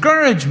called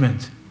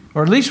discouragement,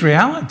 or at least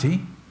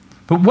reality.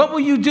 But what will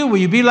you do? Will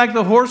you be like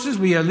the horses?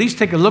 Will you at least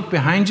take a look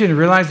behind you and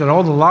realize that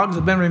all the logs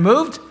have been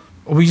removed?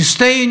 Or will you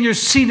stay in your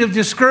seat of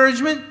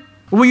discouragement?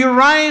 Or will you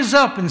rise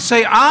up and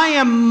say, I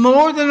am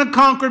more than a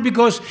conqueror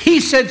because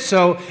he said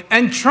so,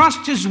 and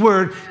trust his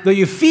word, though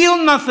you feel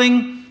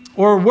nothing,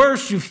 or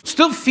worse, you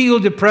still feel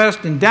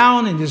depressed and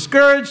down and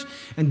discouraged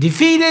and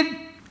defeated,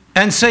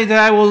 and say that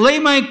I will lay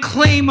my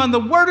claim on the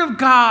word of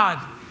God.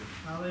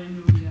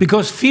 Hallelujah.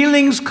 Because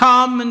feelings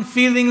come and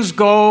feelings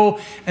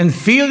go, and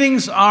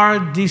feelings are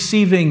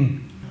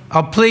deceiving.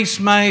 I'll place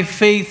my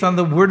faith on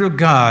the word of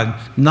God.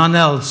 None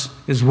else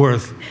is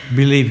worth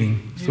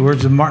believing. It's the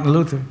words of Martin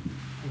Luther.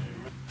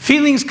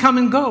 Feelings come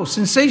and go.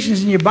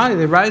 Sensations in your body,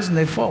 they rise and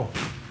they fall.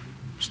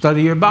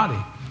 Study your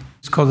body.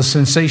 It's called a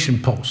sensation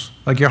pulse.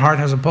 Like your heart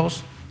has a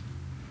pulse.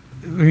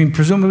 I mean,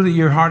 presumably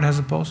your heart has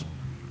a pulse.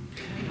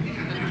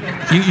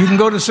 You can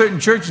go to certain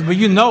churches, but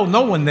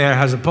no one there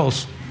has a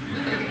pulse.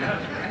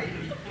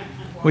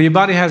 Well, your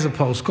body has a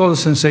pulse. It's called a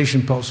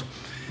sensation pulse.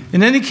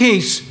 In any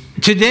case,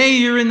 today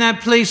you're in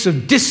that place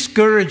of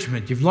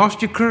discouragement. You've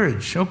lost your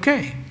courage.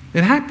 Okay,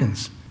 it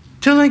happens.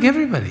 To like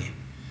everybody.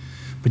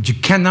 But you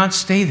cannot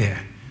stay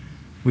there.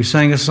 We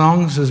sang a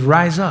song that says,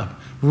 rise up.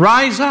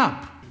 Rise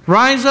up.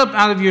 Rise up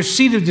out of your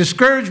seat of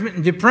discouragement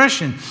and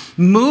depression.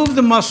 Move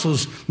the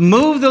muscles.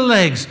 Move the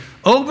legs.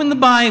 Open the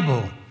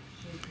Bible.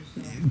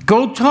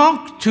 Go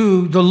talk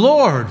to the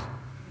Lord.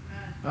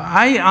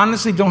 I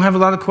honestly don't have a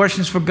lot of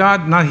questions for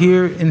God. Not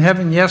here in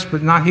heaven, yes,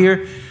 but not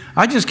here.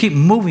 I just keep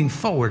moving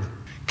forward.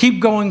 Keep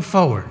going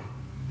forward.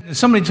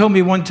 Somebody told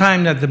me one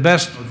time that the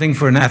best thing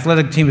for an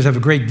athletic team is to have a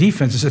great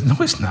defense. I said, no,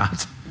 it's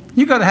not.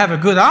 You got to have a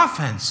good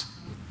offense.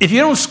 If you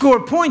don't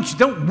score points, you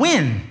don't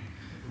win.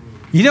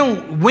 You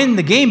don't win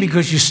the game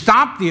because you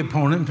stop the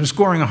opponent from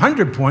scoring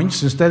 100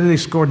 points instead of they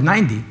scored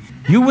 90.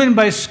 You win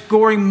by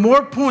scoring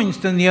more points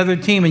than the other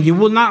team, and you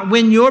will not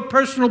win your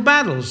personal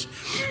battles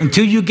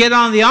until you get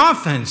on the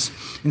offense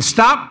and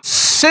stop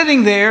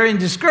sitting there in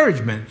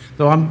discouragement.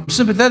 Though I'm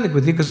sympathetic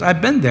with you because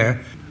I've been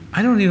there.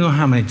 I don't even know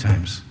how many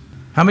times.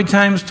 How many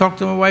times talked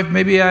to my wife,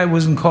 maybe I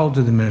wasn't called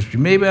to the ministry.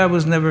 Maybe I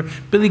was never.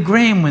 Billy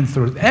Graham went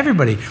through it.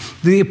 Everybody.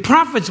 The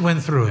prophets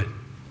went through it.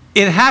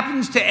 It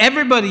happens to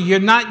everybody. You're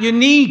not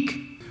unique.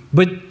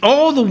 But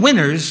all the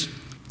winners,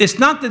 it's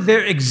not that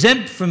they're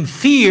exempt from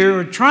fear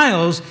or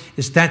trials,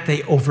 it's that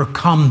they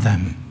overcome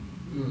them.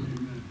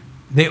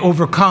 They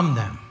overcome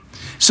them.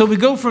 So we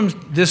go from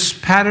this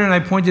pattern I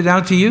pointed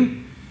out to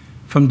you,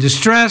 from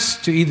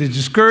distress to either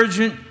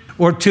discouragement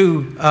or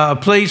to a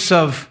place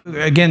of,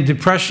 again,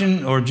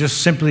 depression or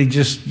just simply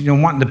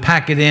wanting to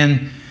pack it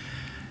in.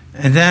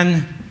 And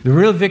then the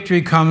real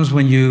victory comes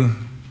when you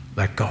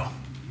let go.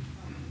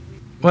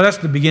 Well, that's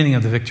the beginning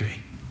of the victory.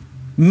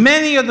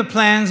 Many are the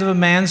plans of a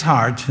man's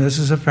heart. This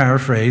is a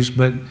paraphrase,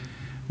 but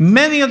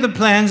many are the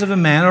plans of a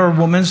man or a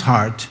woman's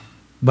heart,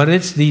 but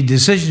it's the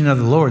decision of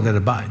the Lord that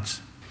abides.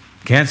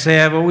 Can't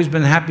say I've always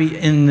been happy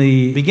in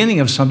the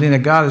beginning of something that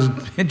God has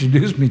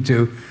introduced me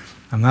to.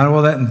 I'm not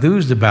all that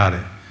enthused about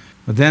it.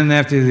 But then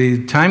after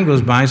the time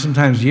goes by,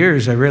 sometimes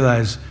years, I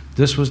realize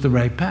this was the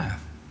right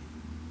path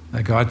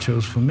that God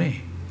chose for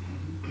me.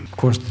 Of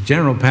course, the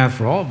general path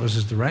for all of us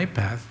is the right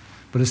path,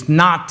 but it's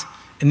not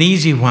an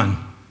easy one.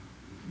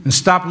 And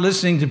stop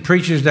listening to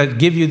preachers that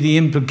give you the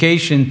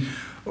implication,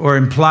 or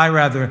imply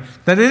rather,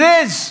 that it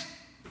is.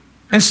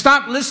 And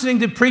stop listening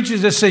to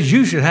preachers that says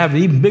you should have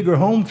an even bigger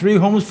home, 3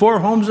 homes, 4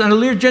 homes, and a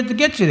Learjet to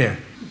get you there.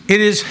 It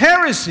is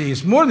heresy.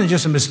 It's more than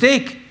just a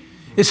mistake.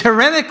 It's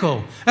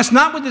heretical. That's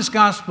not what this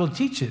gospel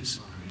teaches.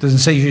 It doesn't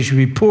say you should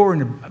be poor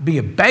and be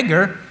a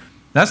beggar.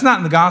 That's not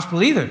in the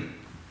gospel either.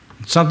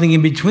 It's something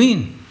in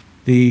between.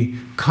 The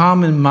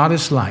calm and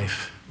modest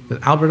life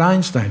that Albert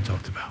Einstein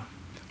talked about.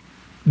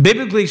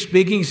 Biblically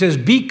speaking, he says,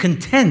 be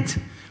content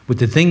with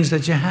the things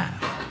that you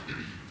have.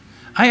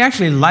 I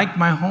actually like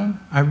my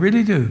home. I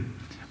really do.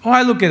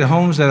 I look at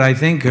homes that I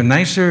think are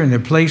nicer and they're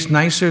placed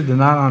nicer. They're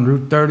not on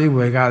Route 30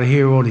 where I got to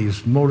hear all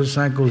these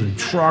motorcycles and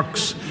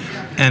trucks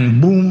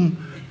and boom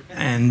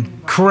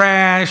and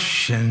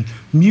crash and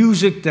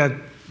music that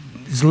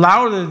is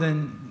louder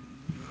than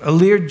a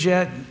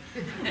Learjet.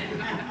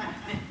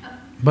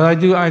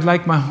 But I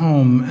like my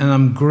home, and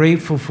I'm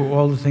grateful for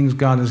all the things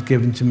God has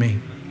given to me.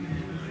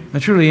 I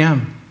truly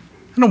am.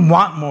 I don't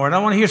want more. I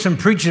don't want to hear some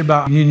preaching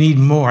about you need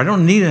more. I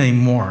don't need any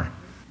more.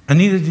 And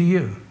neither do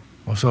you.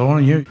 Well, so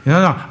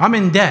I'm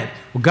in debt.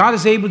 Well, God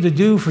is able to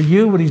do for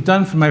you what he's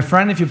done for my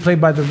friend if you play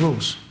by the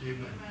rules.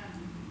 Amen.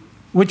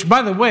 Which,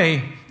 by the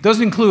way,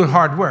 does include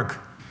hard work.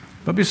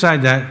 But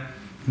beside that,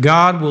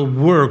 God will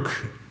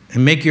work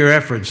and make your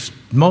efforts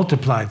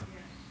multiplied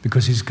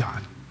because he's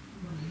God.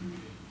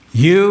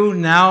 You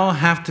now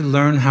have to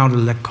learn how to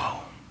let go.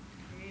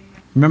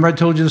 Remember I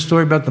told you the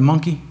story about the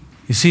monkey?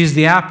 He sees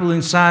the apple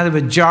inside of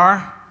a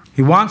jar.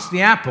 He wants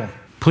the apple.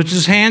 Puts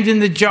his hand in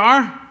the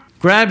jar,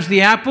 grabs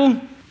the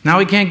apple. Now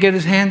he can't get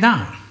his hand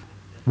down.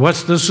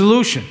 What's the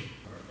solution?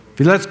 If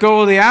he lets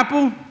go of the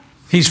apple,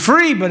 he's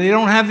free, but he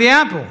don't have the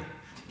apple.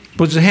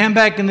 Puts his hand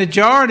back in the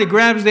jar and he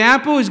grabs the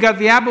apple. He's got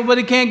the apple, but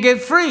he can't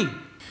get free.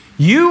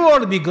 You ought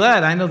to be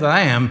glad, I know that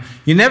I am,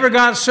 you never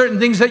got certain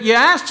things that you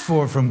asked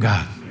for from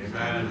God.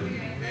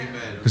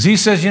 Because he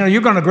says,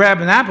 you're going to grab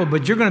an apple,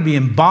 but you're going to be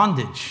in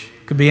bondage.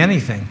 Could be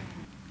anything.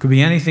 Could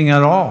be anything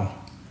at all.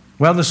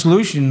 Well, one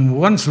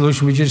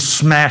solution, we just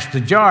smash the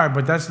jar,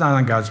 but that's not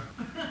on God's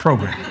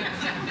program.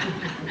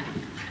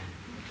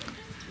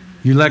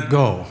 You let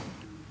go.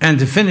 And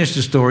to finish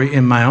the story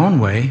in my own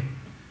way,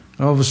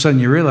 all of a sudden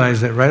you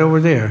realize that right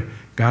over there,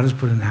 God has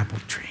put an apple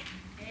tree.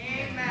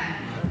 Amen.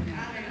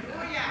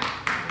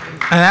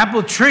 An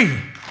apple tree.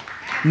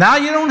 Now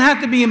you don't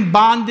have to be in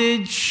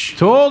bondage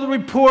to all the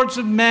reports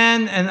of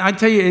men. And I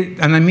tell you,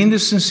 and I mean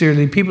this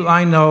sincerely, people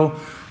I know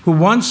who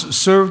once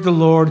served the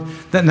Lord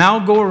that now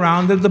go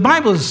around, the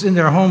Bible is in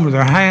their home or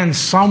their hands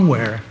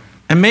somewhere,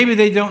 And maybe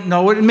they don't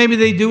know it, and maybe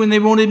they do and they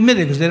won't admit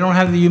it because they don't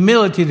have the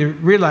humility to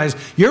realize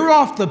you're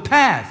off the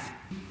path.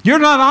 You're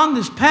not on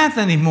this path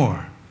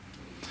anymore.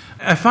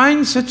 I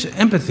find such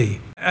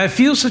empathy. I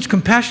feel such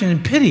compassion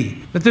and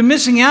pity that they're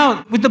missing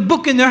out with the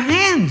book in their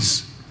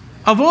hands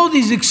of all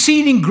these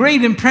exceeding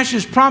great and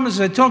precious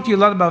promises. I talk to you a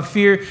lot about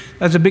fear.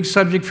 That's a big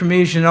subject for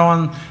me, as you know,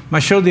 on my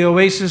show, The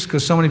Oasis,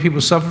 because so many people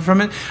suffer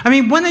from it. I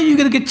mean, when are you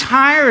going to get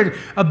tired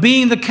of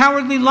being the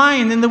cowardly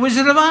lion in The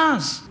Wizard of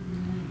Oz?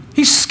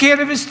 He's scared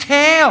of his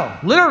tail,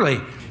 literally.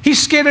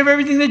 He's scared of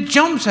everything that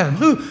jumps at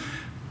him.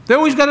 They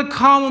always got to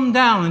calm him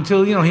down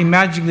until, he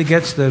magically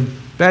gets the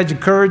badge of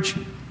courage.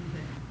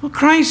 Well,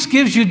 Christ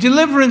gives you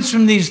deliverance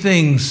from these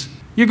things.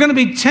 You're going to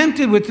be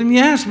tempted with them.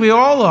 Yes, we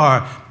all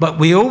are. But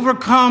we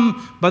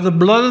overcome by the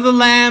blood of the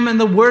Lamb and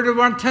the word of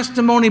our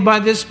testimony by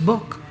this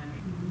book.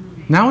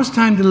 Now it's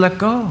time to let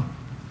go.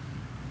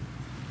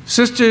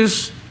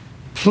 Sisters,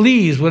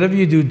 please, whatever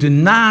you do, do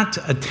not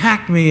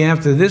attack me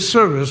after this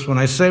service when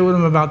I say what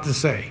I'm about to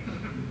say.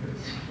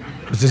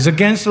 Because it's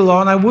against the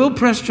law and I will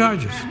press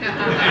charges.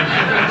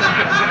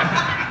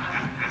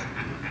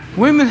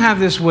 Women have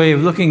this way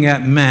of looking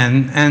at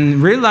men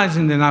and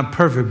realizing they're not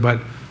perfect,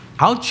 but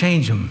I'll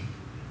change them.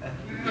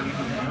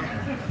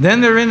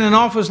 Then they're in an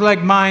office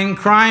like mine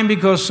crying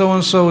because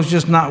so-and-so is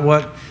just not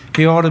what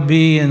he ought to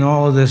be and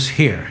all of this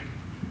here.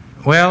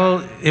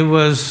 Well, it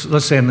was,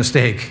 let's say, a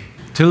mistake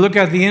to look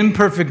at the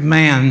imperfect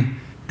man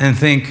and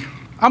think,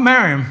 I'll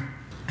marry him.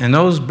 And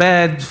those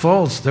bad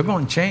faults, they're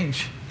going to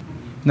change.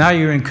 Now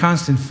you're in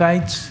constant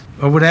fights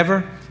or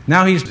whatever.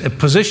 Now he's in a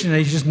position that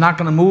he's just not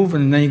going to move,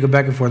 and then you go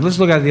back and forth. Let's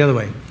look at it the other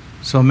way.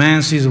 So a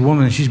man sees a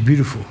woman and she's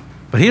beautiful,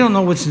 but he don't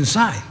know what's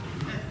inside.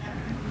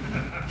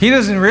 He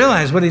doesn't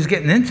realize what he's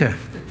getting into.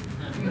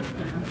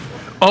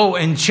 Oh,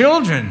 and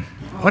children.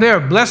 Oh, they're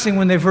a blessing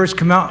when they first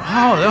come out.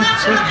 Oh,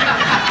 that's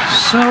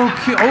so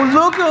cute. Oh,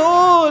 look,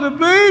 the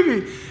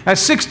baby. At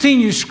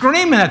 16, you're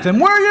screaming at them,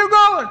 where are you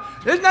going?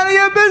 It's none of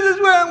your business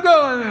where I'm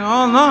going. And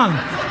on and on.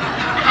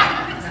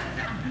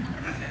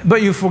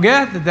 But you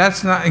forget that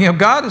that's not,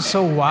 God is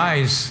so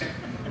wise.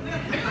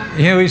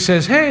 He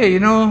says, hey,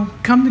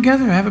 come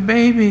together, have a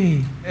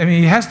baby. I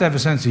mean, he has to have a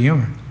sense of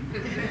humor.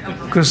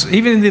 Because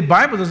even the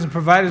Bible doesn't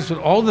provide us with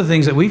all the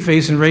things that we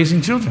face in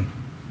raising children.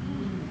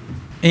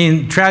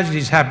 And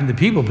tragedies happen to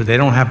people, but they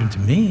don't happen to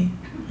me,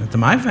 not to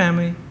my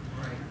family.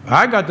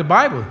 I got the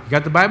Bible. You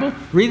got the Bible?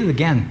 Read it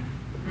again.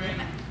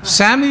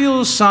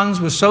 Samuel's sons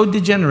were so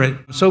degenerate,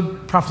 so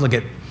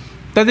profligate,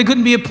 that they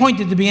couldn't be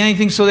appointed to be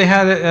anything, so they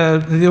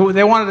had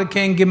they wanted a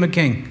king, give them a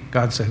king.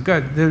 God said,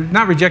 good. They're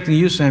not rejecting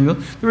you, Samuel.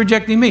 They're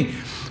rejecting me.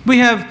 We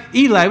have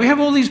Eli. We have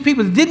all these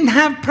people that didn't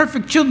have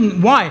perfect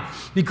children. Why?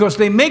 Because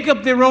they make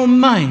up their own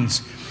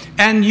minds.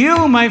 And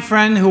you, my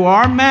friend, who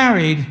are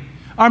married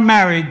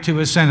to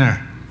a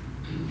sinner.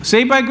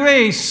 Saved by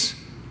grace,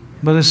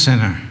 but a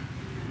sinner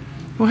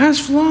who has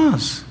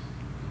flaws.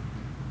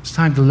 It's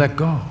time to let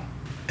go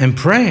and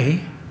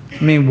pray.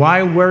 I mean,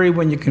 why worry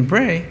when you can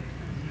pray?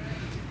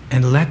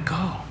 And let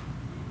go.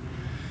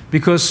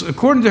 Because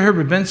according to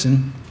Herbert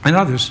Benson and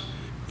others,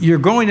 you're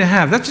going to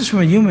have, that's just from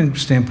a human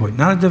standpoint,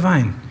 not a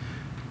divine,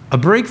 a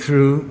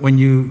breakthrough when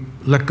you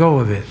let go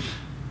of it.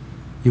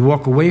 You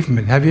walk away from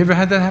it. Have you ever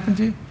had that happen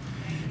to you?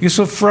 You're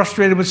so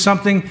frustrated with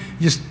something,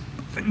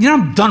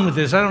 I'm done with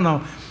this, I don't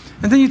know.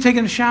 And then you're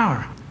taking a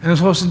shower, and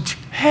it's all of a sudden,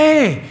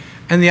 hey,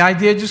 and the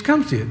idea just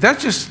comes to you.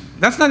 That's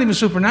not even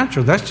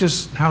supernatural. That's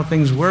just how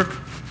things work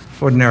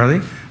ordinarily.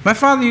 My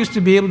father used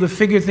to be able to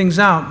figure things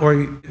out,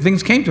 or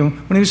things came to him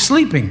when he was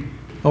sleeping.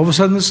 All of a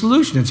sudden, the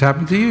solution, it's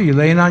happened to you. You're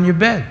laying on your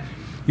bed.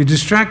 You're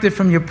distracted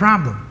from your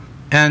problem.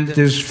 And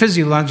there's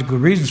physiological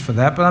reasons for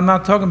that, but I'm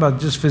not talking about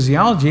just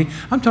physiology.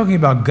 I'm talking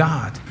about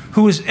God,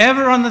 who is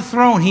ever on the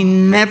throne. He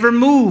never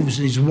moves.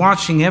 He's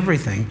watching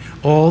everything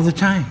all the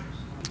time.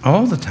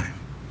 All the time.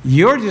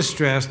 You're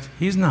distressed.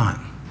 He's not.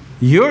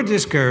 You're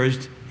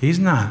discouraged. He's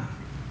not.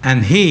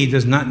 And he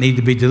does not need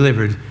to be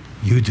delivered.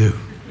 You do.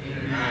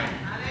 Amen.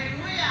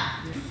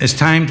 It's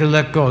time to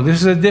let go.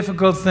 This is a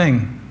difficult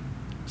thing.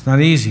 It's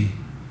not easy.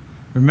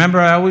 Remember,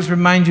 I always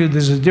remind you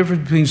there's a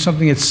difference between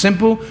something that's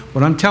simple.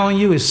 What I'm telling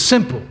you is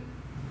simple,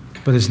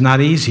 but it's not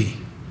easy.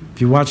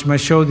 If you watch my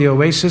show, The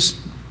Oasis,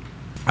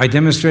 I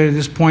demonstrated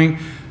this point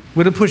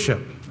with a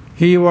push-up.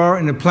 Here you are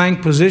in a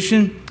plank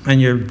position,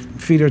 and your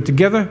feet are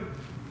together.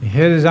 Your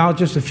head is out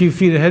just a few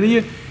feet ahead of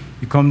you.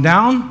 You come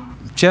down,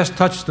 chest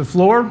touches the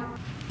floor.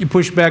 You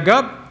push back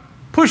up,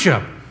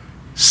 push-up.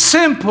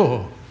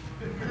 Simple.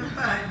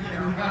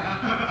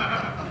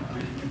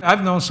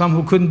 I've known some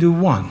who couldn't do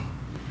one.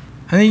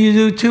 And then you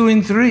do 2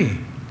 and 3.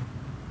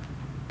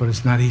 But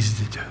it's not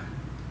easy to do.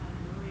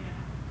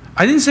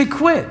 I didn't say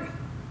quit.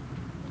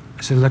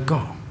 I said let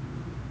go.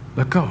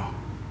 Let go.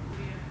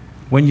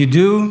 When you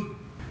do,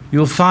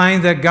 you'll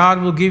find that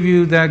God will give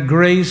you that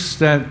grace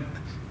that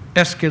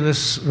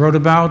Aeschylus wrote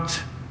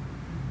about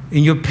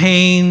in your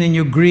pain, in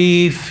your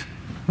grief.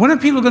 When are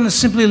people going to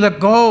simply let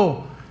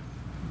go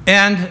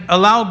and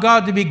allow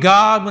God to be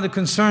God when it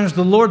concerns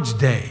the Lord's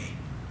day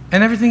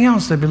and everything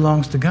else that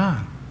belongs to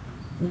God?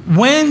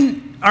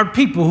 When are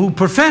people who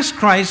profess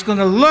Christ going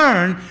to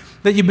learn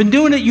that you've been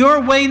doing it your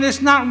way and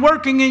it's not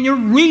working and you're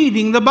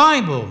reading the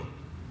Bible?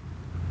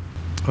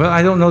 Well,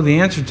 I don't know the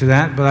answer to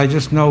that, but I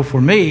just know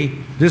for me,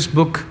 this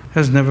book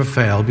has never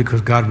failed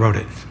because God wrote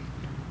it.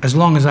 As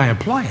long as I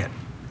apply it.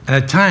 And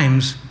at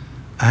times,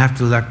 I have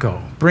to let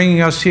go.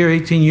 Bringing us here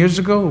 18 years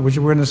ago, which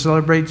we're going to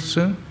celebrate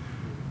soon,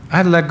 I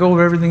had to let go of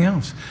everything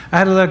else. I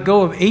had to let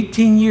go of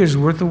 18 years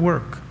worth of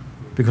work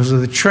because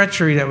of the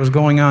treachery that was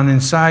going on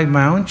inside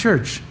my own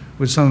church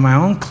with some of my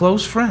own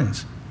close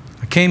friends.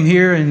 I came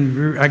here,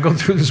 and I go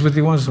through this with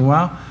you once in a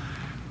while,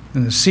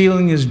 and the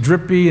ceiling is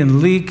drippy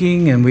and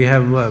leaking, and we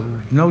have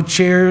no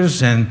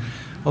chairs and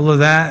all of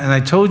that. And I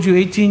told you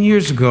 18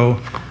 years ago,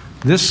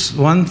 this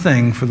one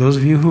thing, for those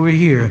of you who are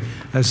here,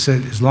 I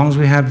said, as long as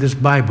we have this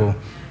Bible,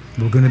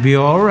 we're going to be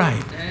all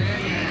right.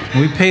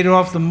 And we paid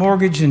off the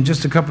mortgage in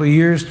just a couple of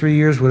years, 3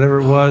 years, whatever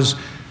it was.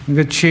 We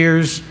got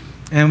chairs,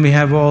 and we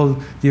have all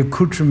the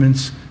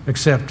accoutrements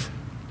except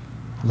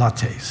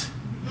lattes.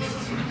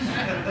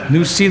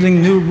 New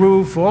ceiling, new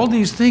roof, all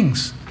these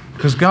things,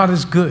 because God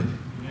is good.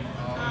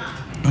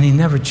 And He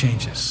never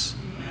changes.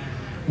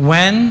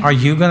 When are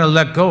you going to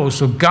let go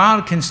so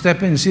God can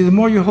step in? See, the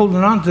more you're holding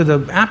on to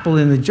the apple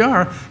in the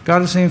jar,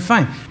 God is saying,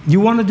 fine. You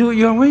want to do it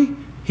your way?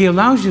 He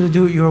allows you to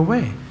do it your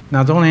way.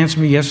 Now, don't answer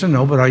me yes or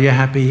no, but are you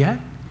happy yet?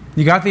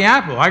 You got the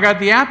apple. I got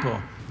the apple.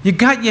 You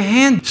got your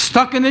hand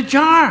stuck in a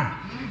jar.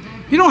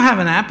 You don't have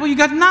an apple. You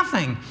got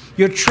nothing.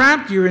 You're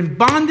trapped. You're in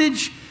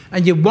bondage,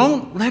 and you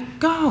won't let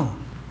go.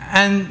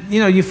 And,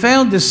 you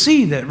failed to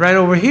see that right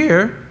over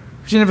here,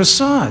 because you never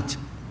saw it.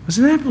 It was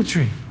an apple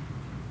tree.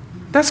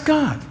 That's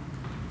God.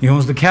 He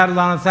owns the cattle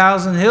on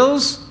 1,000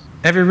 hills.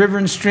 Every river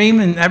and stream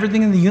and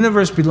everything in the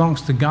universe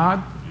belongs to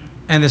God.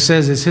 And it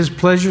says it's His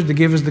pleasure to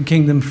give us the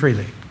kingdom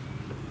freely.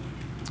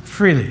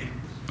 Freely.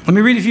 Let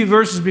me read a few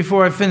verses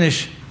before I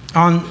finish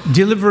on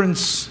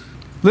deliverance.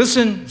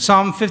 Listen,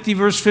 Psalm 50,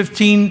 verse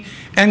 15.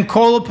 And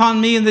call upon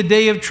me in the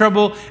day of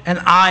trouble, and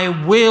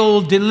I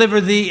will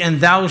deliver thee,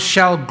 and thou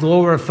shalt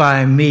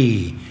glorify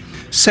me.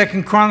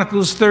 2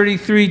 Chronicles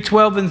 33,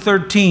 12 and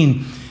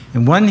 13.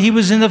 And when he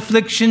was in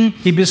affliction,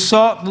 he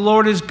besought the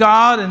Lord his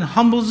God, and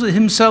humbled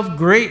himself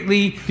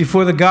greatly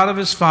before the God of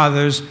his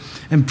fathers,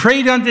 and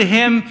prayed unto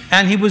him,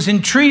 and he was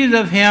entreated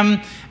of him,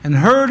 and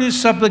heard his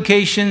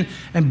supplication,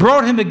 and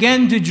brought him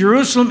again to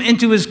Jerusalem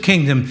into his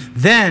kingdom.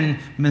 Then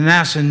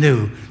Manasseh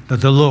knew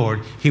that the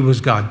Lord, He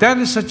was God.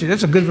 That's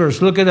a good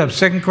verse. Look it up.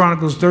 2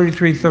 Chronicles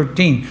 33,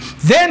 13.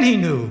 Then he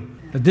knew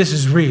that this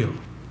is real.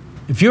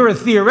 If you're a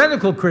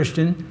theoretical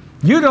Christian,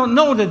 you don't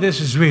know that this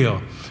is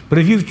real. But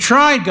if you've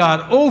tried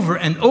God over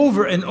and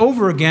over and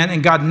over again,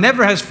 and God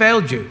never has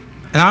failed you,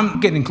 and I'm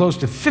getting close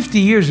to 50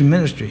 years in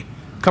ministry.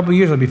 A couple of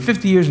years, I'll be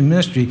 50 years in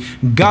ministry.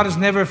 God has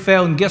never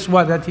failed, and guess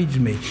what? That teaches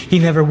me. He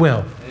never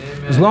will.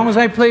 Amen. As long as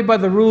I play by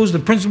the rules, the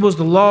principles,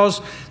 the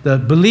laws, the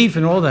belief,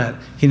 and all that,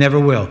 He never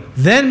will.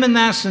 Then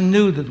Manasseh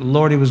knew that the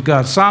Lord, He was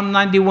God. Psalm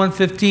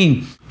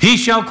 91:15. He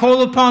shall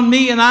call upon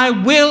me, and I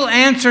will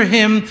answer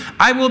him.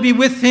 I will be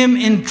with him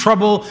in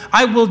trouble.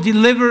 I will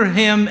deliver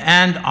him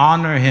and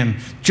honor him.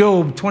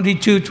 Job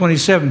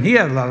 22:27. He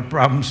had a lot of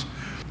problems.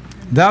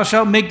 Thou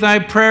shalt make thy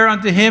prayer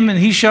unto him, and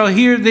he shall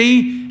hear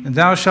thee, and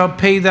thou shalt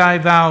pay thy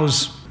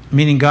vows,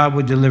 meaning God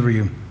would deliver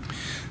you.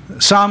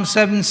 Psalm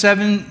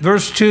 7:7,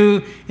 verse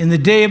 2, in the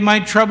day of my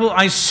trouble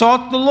I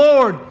sought the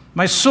Lord.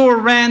 My soul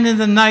ran in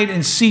the night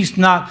and ceased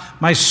not.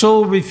 My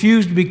soul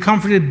refused to be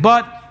comforted,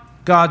 but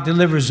God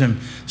delivers him.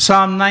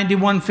 Psalm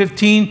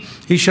 91:15,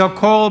 he shall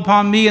call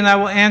upon me, and I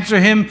will answer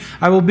him.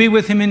 I will be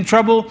with him in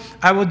trouble.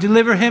 I will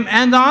deliver him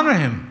and honor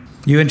him.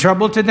 You in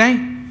trouble today?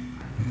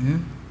 Mm-hmm.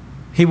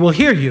 He will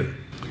hear you.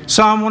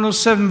 Psalm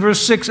 107,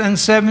 verse 6 and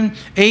 7,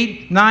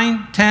 8,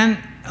 9, 10,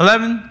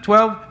 11,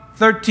 12,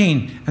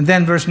 13, and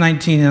then verse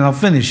 19, and I'll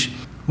finish.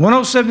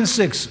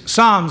 107:6,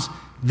 Psalms.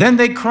 Then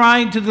they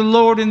cried to the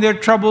Lord in their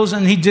troubles,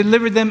 and He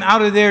delivered them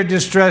out of their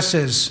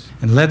distresses,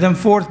 and led them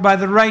forth by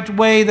the right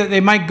way, that they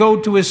might go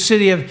to His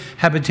city of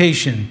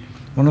habitation.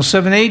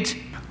 107:8,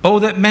 oh,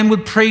 that men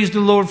would praise the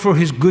Lord for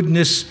His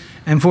goodness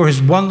and for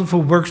His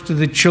wonderful works to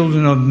the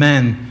children of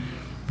men.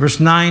 Verse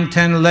 9,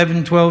 10,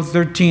 11, 12,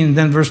 13, and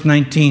then verse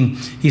 19.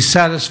 He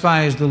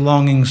satisfies the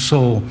longing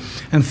soul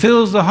and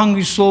fills the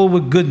hungry soul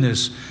with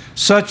goodness,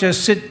 such as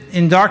sit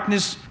in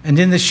darkness and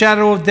in the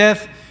shadow of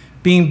death,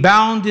 being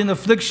bound in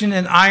affliction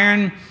and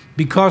iron,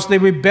 because they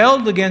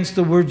rebelled against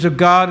the words of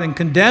God and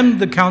condemned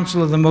the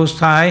counsel of the Most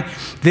High.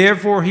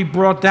 Therefore He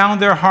brought down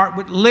their heart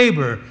with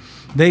labor.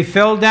 They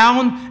fell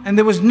down, and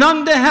there was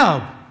none to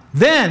help.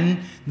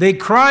 Then they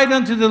cried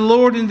unto the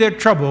Lord in their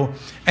trouble,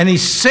 and He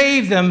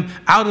saved them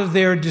out of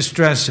their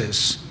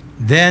distresses.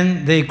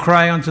 Then they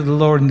cry unto the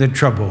Lord in their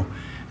trouble,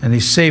 and He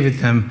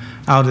saveth them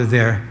out of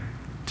their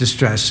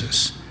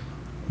distresses.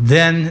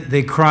 Then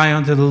they cry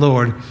unto the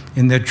Lord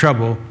in their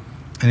trouble,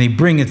 and He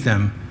bringeth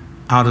them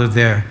out of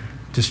their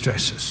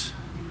distresses.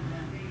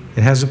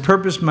 It has a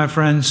purpose, my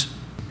friends,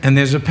 and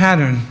there's a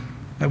pattern.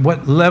 At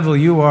what level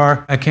you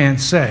are, I can't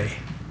say.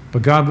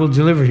 But God will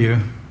deliver you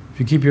if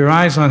you keep your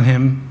eyes on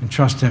Him and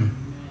trust Him.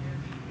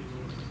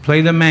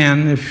 Play the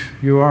man if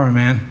you are a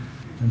man.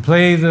 And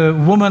play the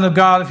woman of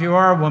God if you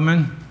are a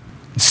woman.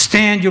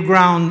 Stand your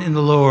ground in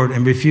the Lord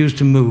and refuse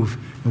to move.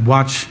 And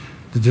watch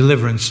the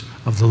deliverance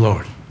of the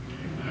Lord.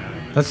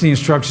 That's the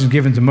instructions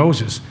given to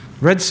Moses.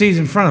 Red Sea's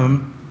in front of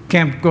him.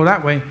 Can't go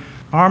that way.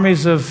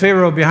 Armies of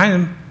Pharaoh behind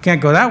him.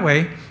 Can't go that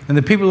way. And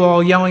the people are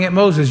all yelling at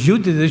Moses, you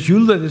did this, you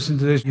listened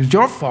to this, it's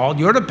your fault,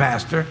 you're the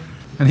pastor.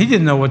 And he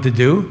didn't know what to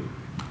do.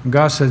 And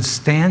God said,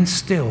 stand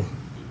still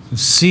and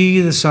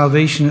see the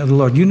salvation of the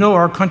Lord. You know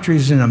our country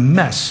is in a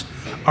mess,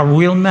 a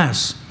real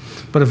mess.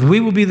 But if we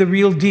will be the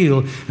real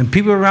deal, and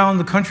people around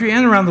the country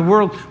and around the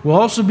world will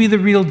also be the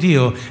real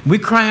deal, we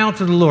cry out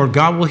to the Lord,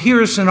 God will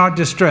hear us in our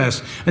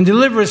distress and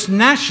deliver us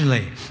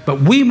nationally.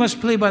 But we must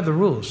play by the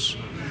rules.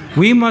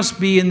 We must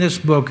be in this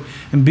book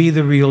and be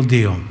the real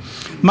deal.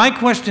 My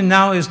question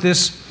now is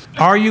this: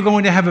 are you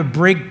going to have a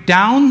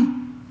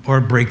breakdown or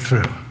a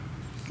breakthrough?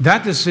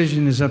 That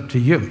decision is up to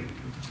you.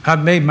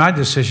 I've made my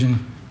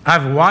decision.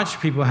 I've watched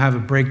people have a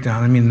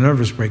breakdown,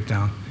 nervous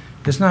breakdown.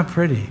 It's not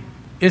pretty.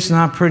 It's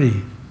not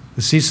pretty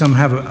to see some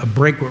have a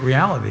break with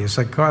reality, a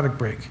psychotic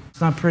break.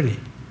 It's not pretty.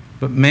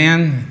 But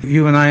man,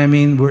 you and I,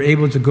 we're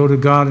able to go to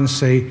God and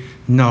say,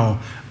 no,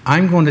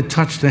 I'm going to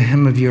touch the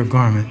hem of your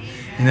garment.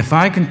 And if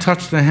I can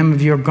touch the hem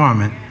of your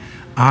garment,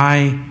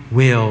 I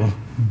will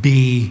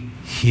be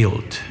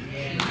healed.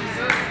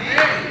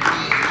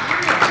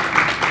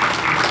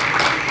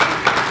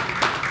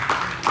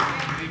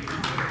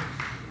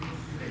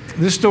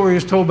 This story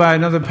is told by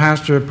another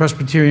pastor, a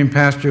Presbyterian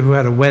pastor who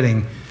had a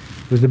wedding.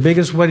 It was the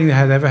biggest wedding they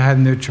had ever had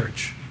in their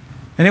church.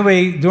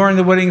 Anyway, during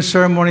the wedding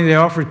ceremony, they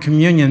offered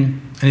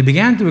communion, and he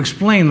began to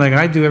explain, like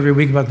I do every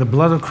week, about the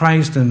blood of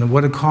Christ and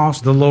what it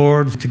cost the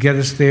Lord to get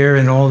us there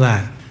and all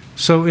that.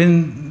 So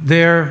in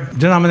their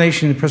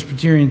denomination, the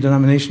Presbyterian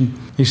denomination,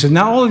 he said,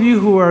 now all of you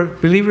who are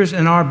believers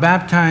and are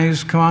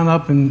baptized, come on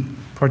up and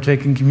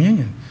partake in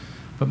communion.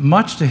 But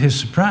much to his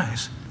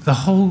surprise, the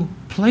whole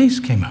place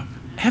came up.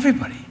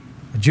 Everybody.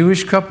 A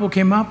Jewish couple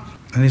came up,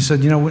 and they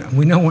said,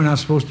 we know we're not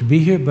supposed to be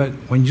here, but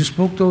when you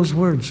spoke those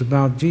words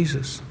about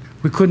Jesus,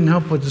 we couldn't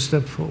help but to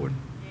step forward.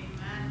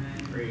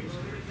 Amen.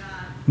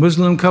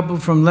 Muslim couple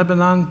from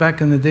Lebanon,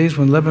 back in the days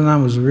when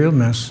Lebanon was a real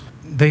mess,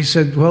 they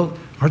said, well,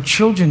 our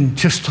children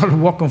just started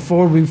walking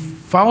forward. We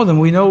follow them.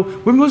 We know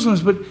we're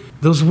Muslims, but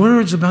those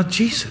words about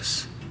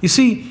Jesus. You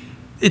see,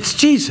 it's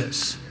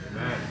Jesus.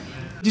 Amen.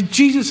 The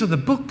Jesus of the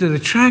book that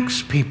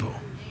attracts people.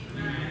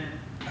 Amen.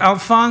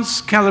 Alphonse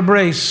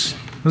Calabrese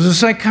was a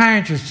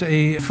psychiatrist,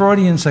 a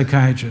Freudian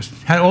psychiatrist.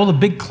 Had all the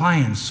big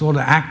clients, all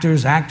the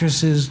actors,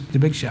 actresses, the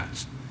big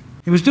shots.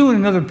 He was doing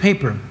another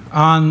paper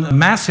on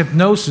mass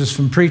hypnosis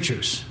from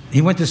preachers.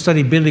 He went to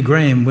study Billy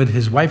Graham with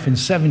his wife and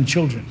 7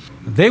 children.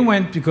 They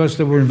went because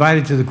they were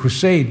invited to the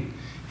crusade.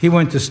 He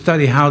went to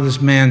study how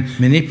this man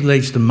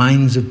manipulates the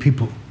minds of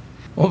people.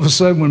 All of a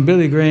sudden, when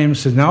Billy Graham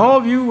said, now all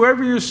of you,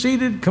 wherever you're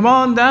seated, come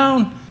on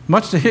down.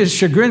 Much to his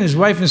chagrin, his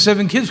wife and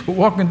 7 kids were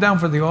walking down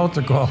for the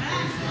altar call.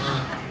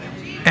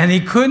 And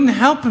he couldn't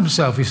help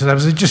himself. He said, I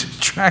was just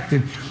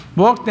attracted.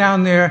 Walked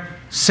down there,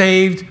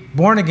 saved,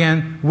 born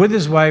again, with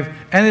his wife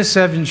and his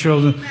 7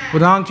 children,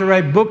 went on to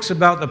write books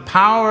about the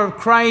power of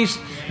Christ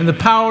and the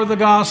power of the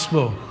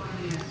gospel.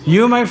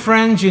 You, my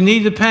friends, you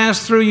need to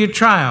pass through your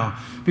trial,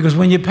 because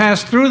when you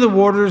pass through the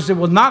waters, it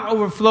will not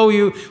overflow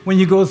you. When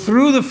you go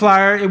through the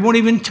fire, it won't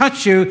even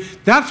touch you.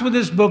 That's what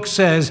this book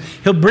says.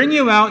 He'll bring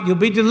you out, you'll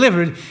be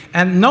delivered,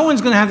 and no one's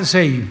going to have to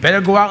say, you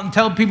better go out and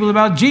tell people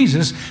about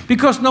Jesus,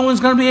 because no one's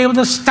going to be able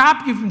to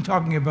stop you from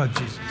talking about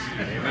Jesus.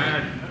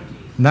 Amen.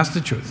 And that's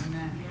the truth.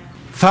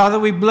 Father,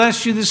 we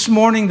bless you this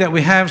morning that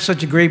we have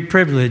such a great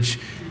privilege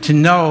to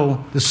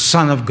know the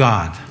Son of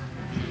God.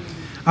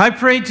 I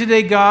pray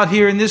today, God,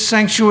 here in this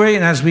sanctuary,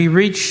 and as we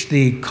reach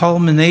the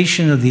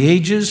culmination of the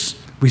ages,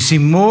 we see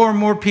more and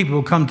more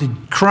people come to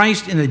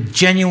Christ in a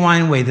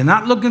genuine way. They're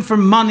not looking for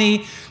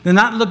money. They're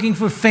not looking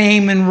for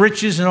fame and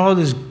riches and all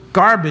this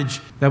garbage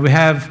that we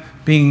have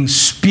being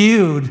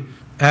spewed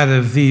out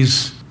of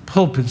these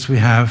pulpits we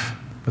have,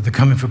 but they're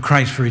coming for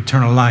Christ for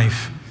eternal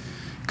life.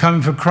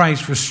 Coming for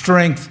Christ for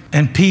strength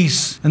and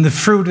peace and the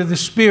fruit of the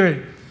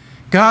Spirit.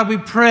 God, we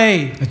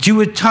pray that you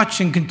would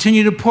touch and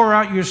continue to pour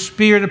out your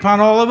Spirit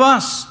upon all of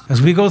us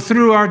as we go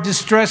through our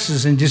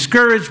distresses and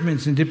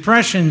discouragements and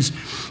depressions,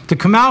 to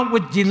come out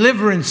with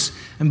deliverance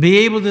and be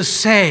able to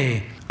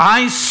say,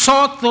 I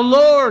sought the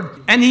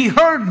Lord and he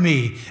heard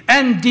me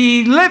and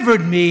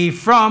delivered me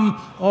from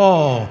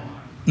all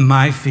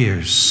my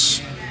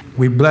fears.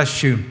 We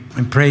bless you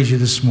and praise you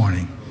this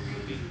morning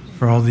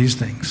for all these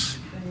things.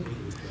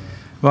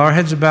 Well, our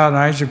heads are bowed and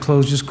our eyes are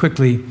closed. Just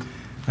quickly,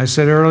 I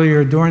said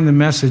earlier during the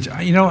message,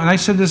 and I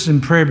said this in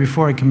prayer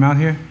before I come out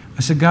here.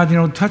 I said,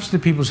 God, touch the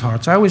people's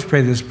hearts. I always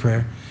pray this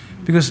prayer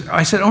because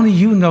I said, only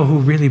you know who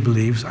really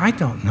believes. I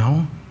don't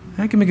know.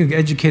 I can make an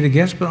educated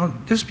guess,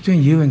 but this is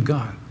between you and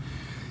God.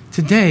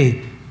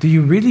 Today, do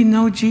you really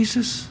know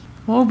Jesus?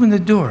 Well, open the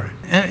door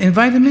and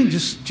invite him in.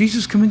 Just,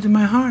 Jesus, come into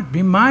my heart.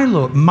 Be my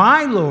Lord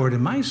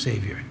and my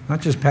Savior. Not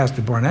just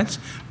Pastor Barnett's,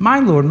 my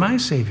Lord, my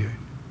Savior.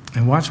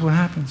 And watch what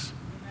happens.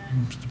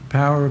 It's the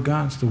power of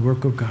God. It's the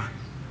work of God.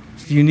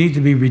 you need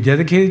to be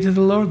rededicated to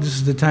the Lord, this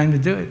is the time to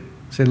do it.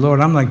 Say, Lord,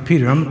 I'm like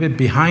Peter. I'm a bit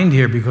behind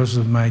here because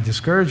of my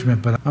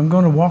discouragement, but I'm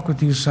going to walk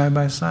with you side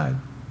by side.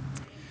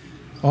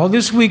 All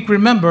this week,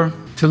 remember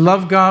to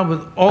love God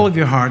with all of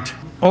your heart,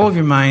 all of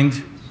your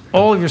mind,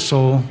 all of your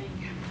soul,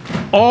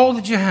 all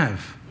that you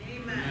have.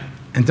 Amen.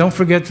 And don't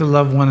forget to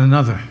love one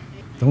another.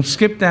 Don't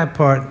skip that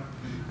part,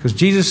 because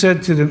Jesus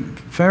said to the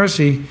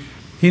Pharisee,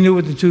 he knew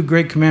what the two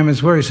great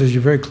commandments were. He says,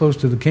 you're very close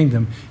to the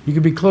kingdom. You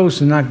can be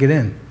close and not get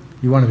in.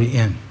 You want to be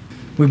in.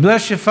 We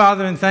bless you,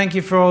 Father, and thank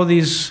you for all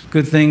these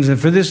good things and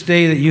for this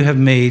day that you have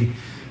made,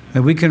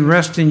 that we can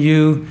rest in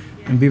you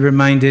and be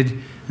reminded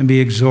and be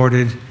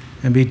exhorted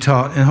and be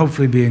taught and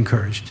hopefully be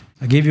encouraged.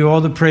 I give you all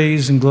the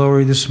praise and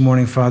glory this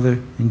morning, Father,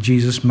 in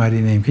Jesus'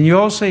 mighty name. Can you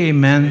all say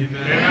amen?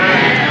 Amen.